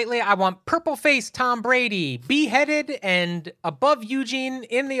alter slightly. I want purple face Tom Brady, beheaded and above Eugene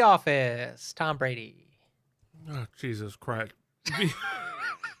in the office. Tom Brady. Oh, Jesus Christ.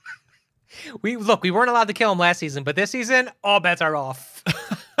 We weren't allowed to kill him last season, but this season, all bets are off.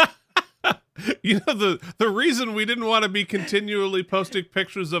 You know, the reason we didn't want to be continually posting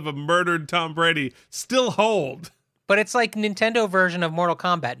pictures of a murdered Tom Brady still hold. But it's like Nintendo version of Mortal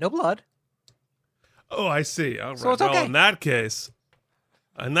Kombat. No blood. Oh, I see. All right. So it's okay. Well, in that case,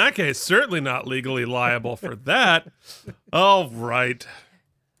 certainly not legally liable for that. All right.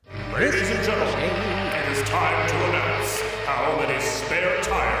 Ladies and gentlemen, it is time to announce how many spare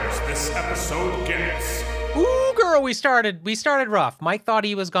tires this episode gets. Ooh, girl, we started rough. Mike thought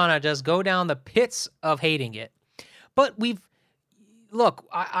he was gonna just go down the pits of hating it. But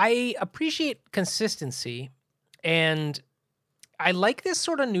I appreciate consistency, and I like this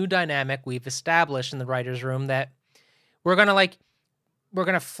sort of new dynamic we've established in the writer's room that we're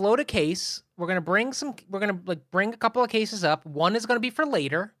gonna float a case. We're gonna bring a couple of cases up. One is gonna be for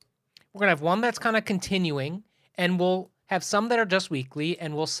later. We're gonna have one that's kind of continuing, and we'll have some that are just weekly,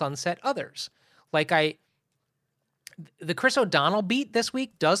 and we'll sunset others. The Chris O'Donnell beat this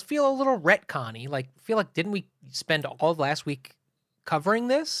week does feel a little retconny. Didn't we spend all of last week covering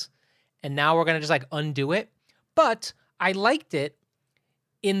this? And now we're going to just undo it. But I liked it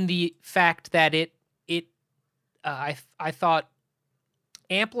in the fact that I thought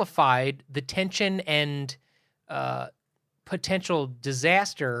amplified the tension and potential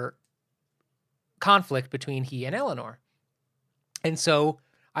disaster conflict between he and Eleanor. And so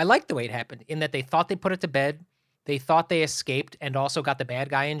I liked the way it happened in that they thought they put it to bed. They thought they escaped and also got the bad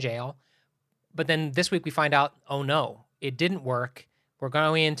guy in jail. But then this week we find out, oh no, it didn't work. We're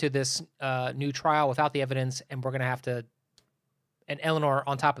going into this new trial without the evidence, and we're going to have to, and Eleanor,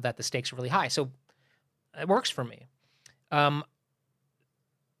 on top of that, the stakes are really high. So it works for me.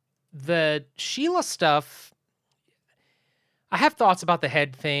 The Sheila stuff, I have thoughts about the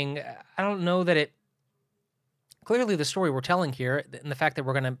head thing. I don't know that it, clearly the story we're telling here, and the fact that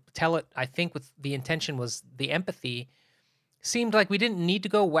we're going to tell it, I think with the intention was the empathy, seemed like we didn't need to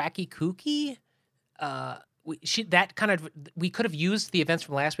go wacky kooky. We could have used the events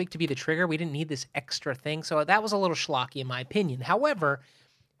from last week to be the trigger. We didn't need this extra thing. So that was a little schlocky in my opinion. However,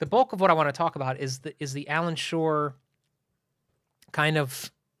 the bulk of what I want to talk about is the Alan Shore kind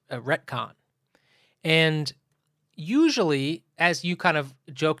of retcon. And usually, as you kind of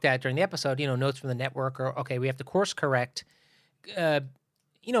joked at during the episode, notes from the network or, okay, we have to course correct, it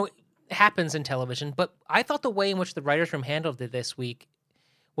happens in television. But I thought the way in which the writer's room handled it this week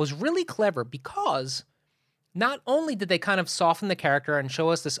was really clever because not only did they kind of soften the character and show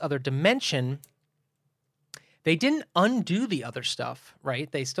us this other dimension, they didn't undo the other stuff,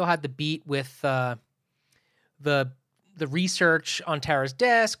 right? They still had the beat with the research on Tara's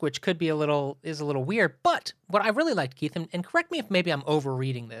desk, which could be a little weird. But what I really liked, Keith, and correct me if maybe I'm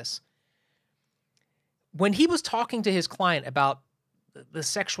overreading this, when he was talking to his client about the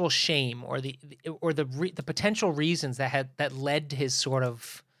sexual shame or the potential reasons that led to his sort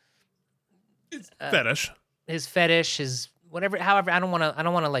of fetish, his whatever, however, I don't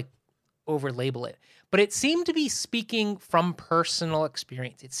want to like over label it, but it seemed to be speaking from personal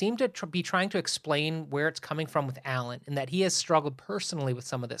experience. It seemed to be trying to explain where it's coming from with Alan, and that he has struggled personally with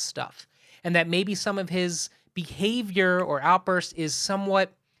some of this stuff, and that maybe some of his behavior or outbursts is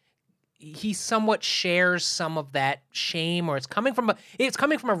he somewhat shares some of that shame, or it's coming from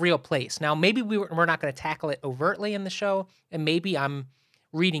a real place. Now, maybe we're not going to tackle it overtly in the show, and maybe I'm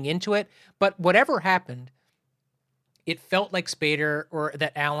reading into it, but whatever happened, it felt like Spader or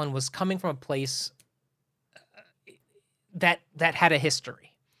that Alan was coming from a place that had a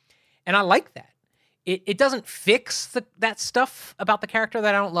history. And I like that. It doesn't fix that stuff about the character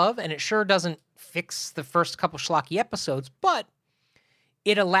that I don't love, and it sure doesn't fix the first couple schlocky episodes, but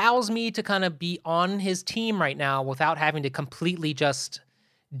it allows me to kind of be on his team right now without having to completely just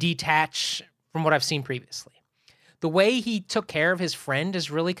detach from what I've seen previously. The way he took care of his friend is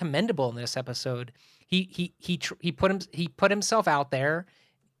really commendable in this episode. He put himself out there,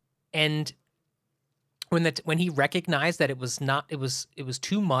 and when he recognized that it was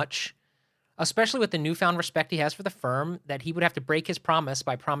too much, especially with the newfound respect he has for the firm, that he would have to break his promise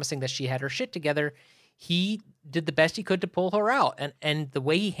by promising that she had her shit together. He did the best he could to pull her out, and the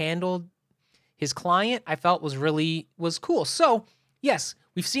way he handled his client, I felt was cool. So yes,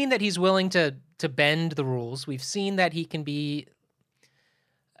 we've seen that he's willing to bend the rules. We've seen that he can be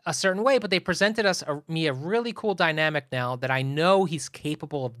a certain way, but they presented me a really cool dynamic now that I know he's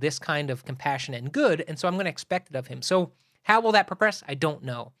capable of this kind of compassion and good, and so I'm going to expect it of him. So how will that progress? I don't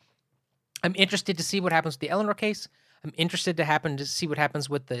know. I'm interested to see what happens with the Eleanor case. I'm interested to see what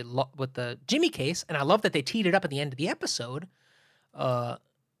happens with the Jimmy case, and I love that they teed it up at the end of the episode. That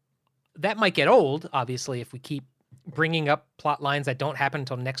might get old, obviously, if we keep bringing up plot lines that don't happen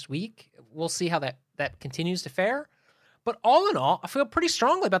until next week. We'll see how that continues to fare. But all in all, I feel pretty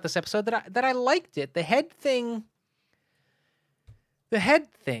strongly about this episode that I liked it. The head thing,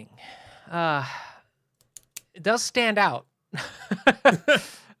 it does stand out.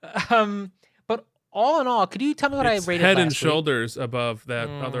 But all in all, could you tell me what I rated last week? Head and shoulders above that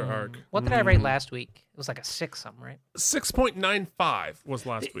other arc. What did I rate last week? It was like a 6 something, right? 6.95 was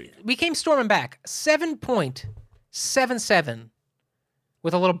last week. We came storming back. 7.77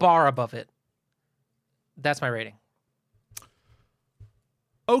 with a little bar above it. That's my rating.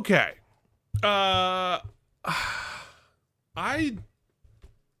 Okay. I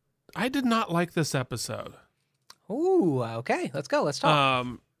did not like this episode. Ooh, okay. Let's go. Let's talk.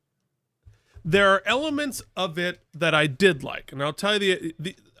 There are elements of it that I did like, and I'll tell you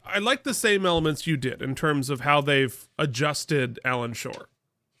I like the same elements you did in terms of how they've adjusted Alan Shore.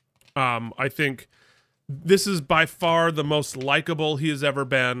 I think this is by far the most likable he has ever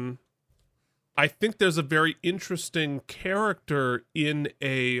been. I think there's a very interesting character you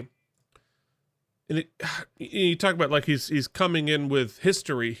talk about like he's coming in with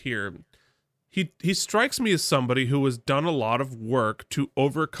history here. He strikes me as somebody who has done a lot of work to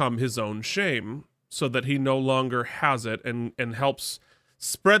overcome his own shame so that he no longer has it and helps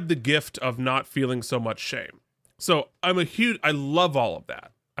spread the gift of not feeling so much shame. So I love all of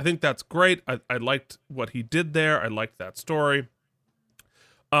that. I think that's great. I liked what he did there. I liked that story.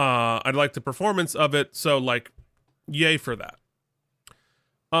 I liked the performance of it. So like, yay for that.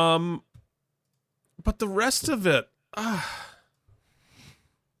 But the rest of it,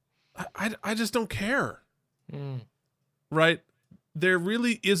 I just don't care. Right? There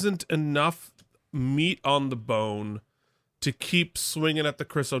really isn't enough meat on the bone to keep swinging at the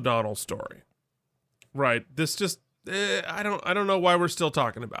Chris O'Donnell story. Right? This just I don't know why we're still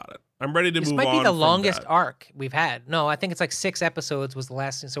talking about it. I'm ready to move on. This might be the longest arc we've had. No, I think it's like 6 episodes was the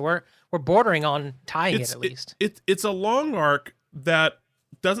last thing. So we're bordering on tying it at least. It's a long arc that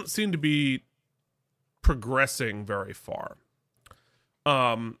doesn't seem to be progressing very far.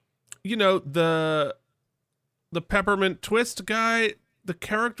 You know, the Peppermint Twist guy, the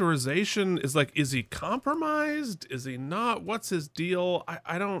characterization is like, is he compromised? Is he not? What's his deal?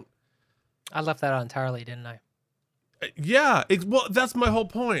 I left that out entirely, didn't I? Yeah. Well, that's my whole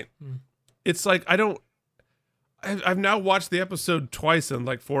point. It's like, I've now watched the episode twice in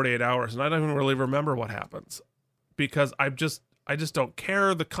like 48 hours and I don't even really remember what happens because I I just don't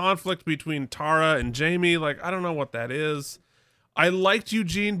care. The conflict between Tara and Jamie, like, I don't know what that is. I liked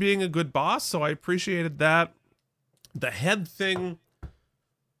Eugene being a good boss, so I appreciated that. The head thing,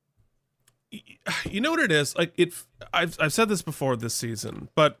 you know what it is? Like, I've said this before this season,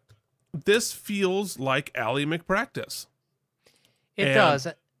 but this feels like Ally McPractice. It does.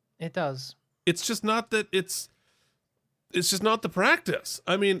 It does. It's just not that it's just not the practice.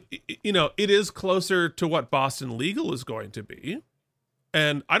 I mean, you know, it is closer to what Boston Legal is going to be.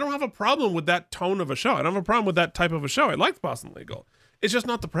 And I don't have a problem with that tone of a show. I don't have a problem with that type of a show. I liked Boston Legal. It's just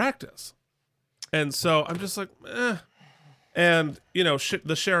not the practice. And so I'm just like, eh. And, you know,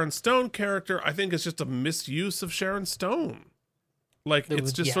 the Sharon Stone character, I think is just a misuse of Sharon Stone. Like,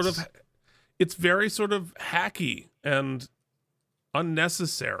 it's just sort of, it's very sort of hacky and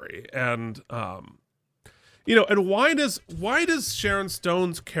unnecessary. And, you know, and why does Sharon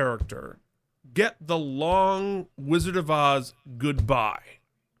Stone's character get the long Wizard of Oz goodbye?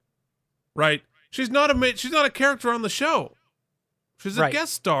 Right? She's not a character on the show. She's a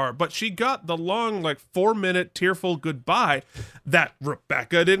guest star, but she got the long, like, 4-minute tearful goodbye that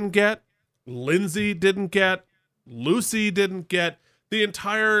Rebecca didn't get, Lindsay didn't get, Lucy didn't get. The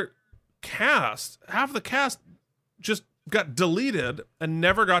entire cast, half the cast just got deleted and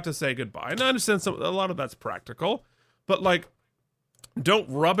never got to say goodbye. And I understand a lot of that's practical, but, like, don't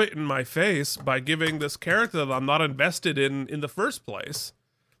rub it in my face by giving this character that I'm not invested in the first place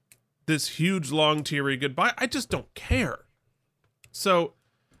this huge, long, teary goodbye. I just don't care. So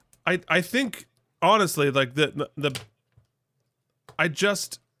I think, honestly, like, I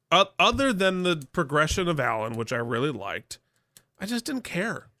just, other than the progression of Alan, which I really liked, I just didn't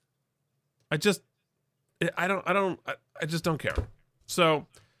care. I just don't care. So,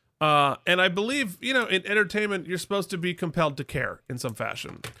 and I believe, you know, in entertainment, you're supposed to be compelled to care in some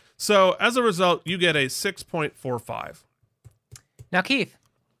fashion. So as a result, you get a 6.45. Now, Keith.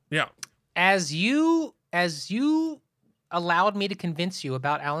 Yeah. As you allowed me to convince you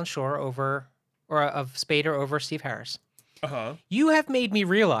about Alan Shore of Spader over Steve Harris, you have made me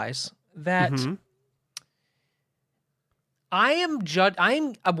realize that I am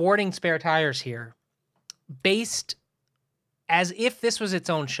awarding Spare Tires here based as if this was its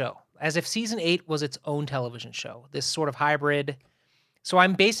own show, as if season 8 was its own television show, this sort of hybrid. So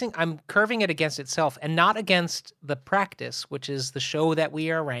I'm curving it against itself and not against The Practice, which is the show that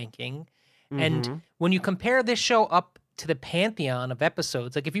we are ranking. And when you compare this show up to the pantheon of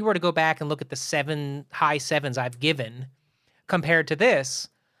episodes, like if you were to go back and look at the high sevens I've given compared to this,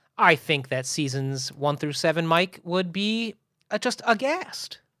 I think that seasons 1 through 7, Mike, would be just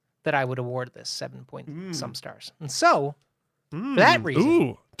aghast that I would award this 7 point some stars. And so, for that reason...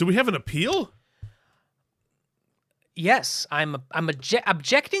 Ooh, do we have an appeal? Yes, I'm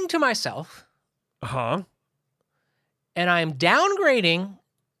objecting to myself. And I am downgrading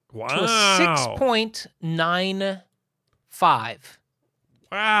to a 6.95.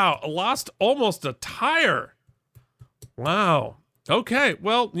 Wow, lost almost a tire. Wow. Okay,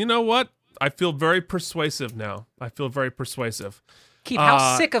 well, you know what? I feel very persuasive now. I feel very persuasive. Keith,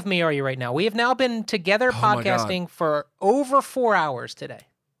 how sick of me are you right now? We have now been together podcasting for over 4 hours today.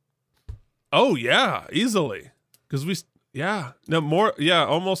 Oh, yeah, easily. Because almost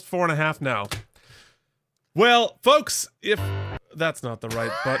 4.5 now. Well, folks, if that's not the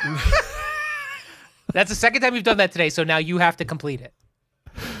right button. That's the second time you've done that today, so now you have to complete it.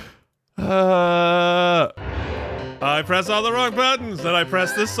 I press all the wrong buttons, and I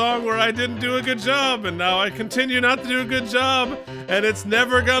pressed this song where I didn't do a good job, and now I continue not to do a good job, and it's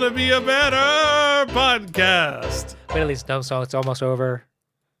never gonna be a better podcast. But at least no, so it's almost over.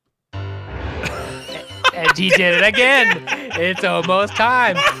 And he did it again. It's almost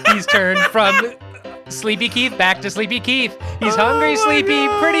time. He's turned from Sleepy Keith back to Sleepy Keith. He's hungry, sleepy,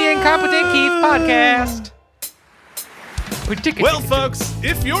 pretty incompetent Keith podcast. Well, folks,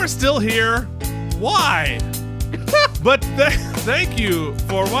 if you're still here, why? But thank you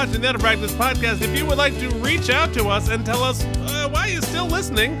for watching the Out of Practice podcast. If you would like to reach out to us and tell us why you're still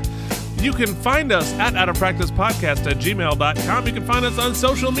listening, you can find us at outofpracticepodcast@gmail.com. You can find us on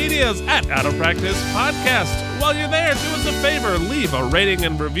social medias at Out of Practice Podcast. While you're there, do us a favor, leave a rating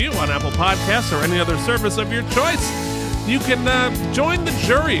and review on Apple Podcasts or any other service of your choice. You can join the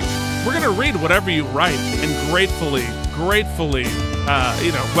jury. We're going to read whatever you write and gratefully,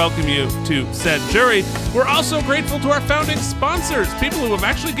 welcome you to said jury. We're also grateful to our founding sponsors, people who have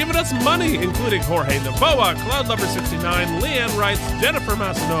actually given us money, including Jorge Novoa, CloudLover69, Leanne Wrights, Jennifer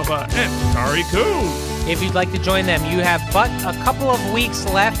Masanova, and Kari Kuhn. If you'd like to join them, you have but a couple of weeks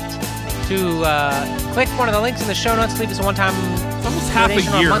left to click one of the links in the show notes, leave us a one-time almost half a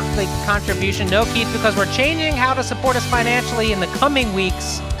donation or year. monthly contribution. No, Keith, because we're changing how to support us financially in the coming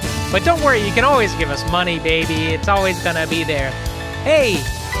weeks. But don't worry, you can always give us money, baby. It's always gonna be there. Hey,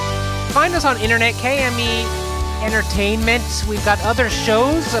 find us on internet, KME Entertainment. We've got other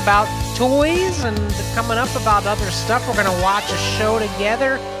shows about toys and coming up about other stuff. We're gonna watch a show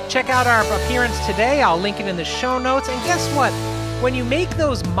together. Check out our appearance today. I'll link it in the show notes. And guess what? When you make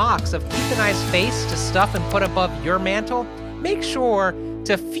those mocks of Keith and I's face to stuff and put above your mantle, make sure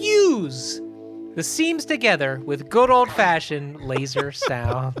to fuse the seams together with good old-fashioned laser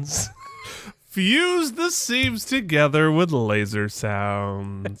sounds. Fuse the seams together with laser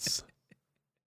sounds.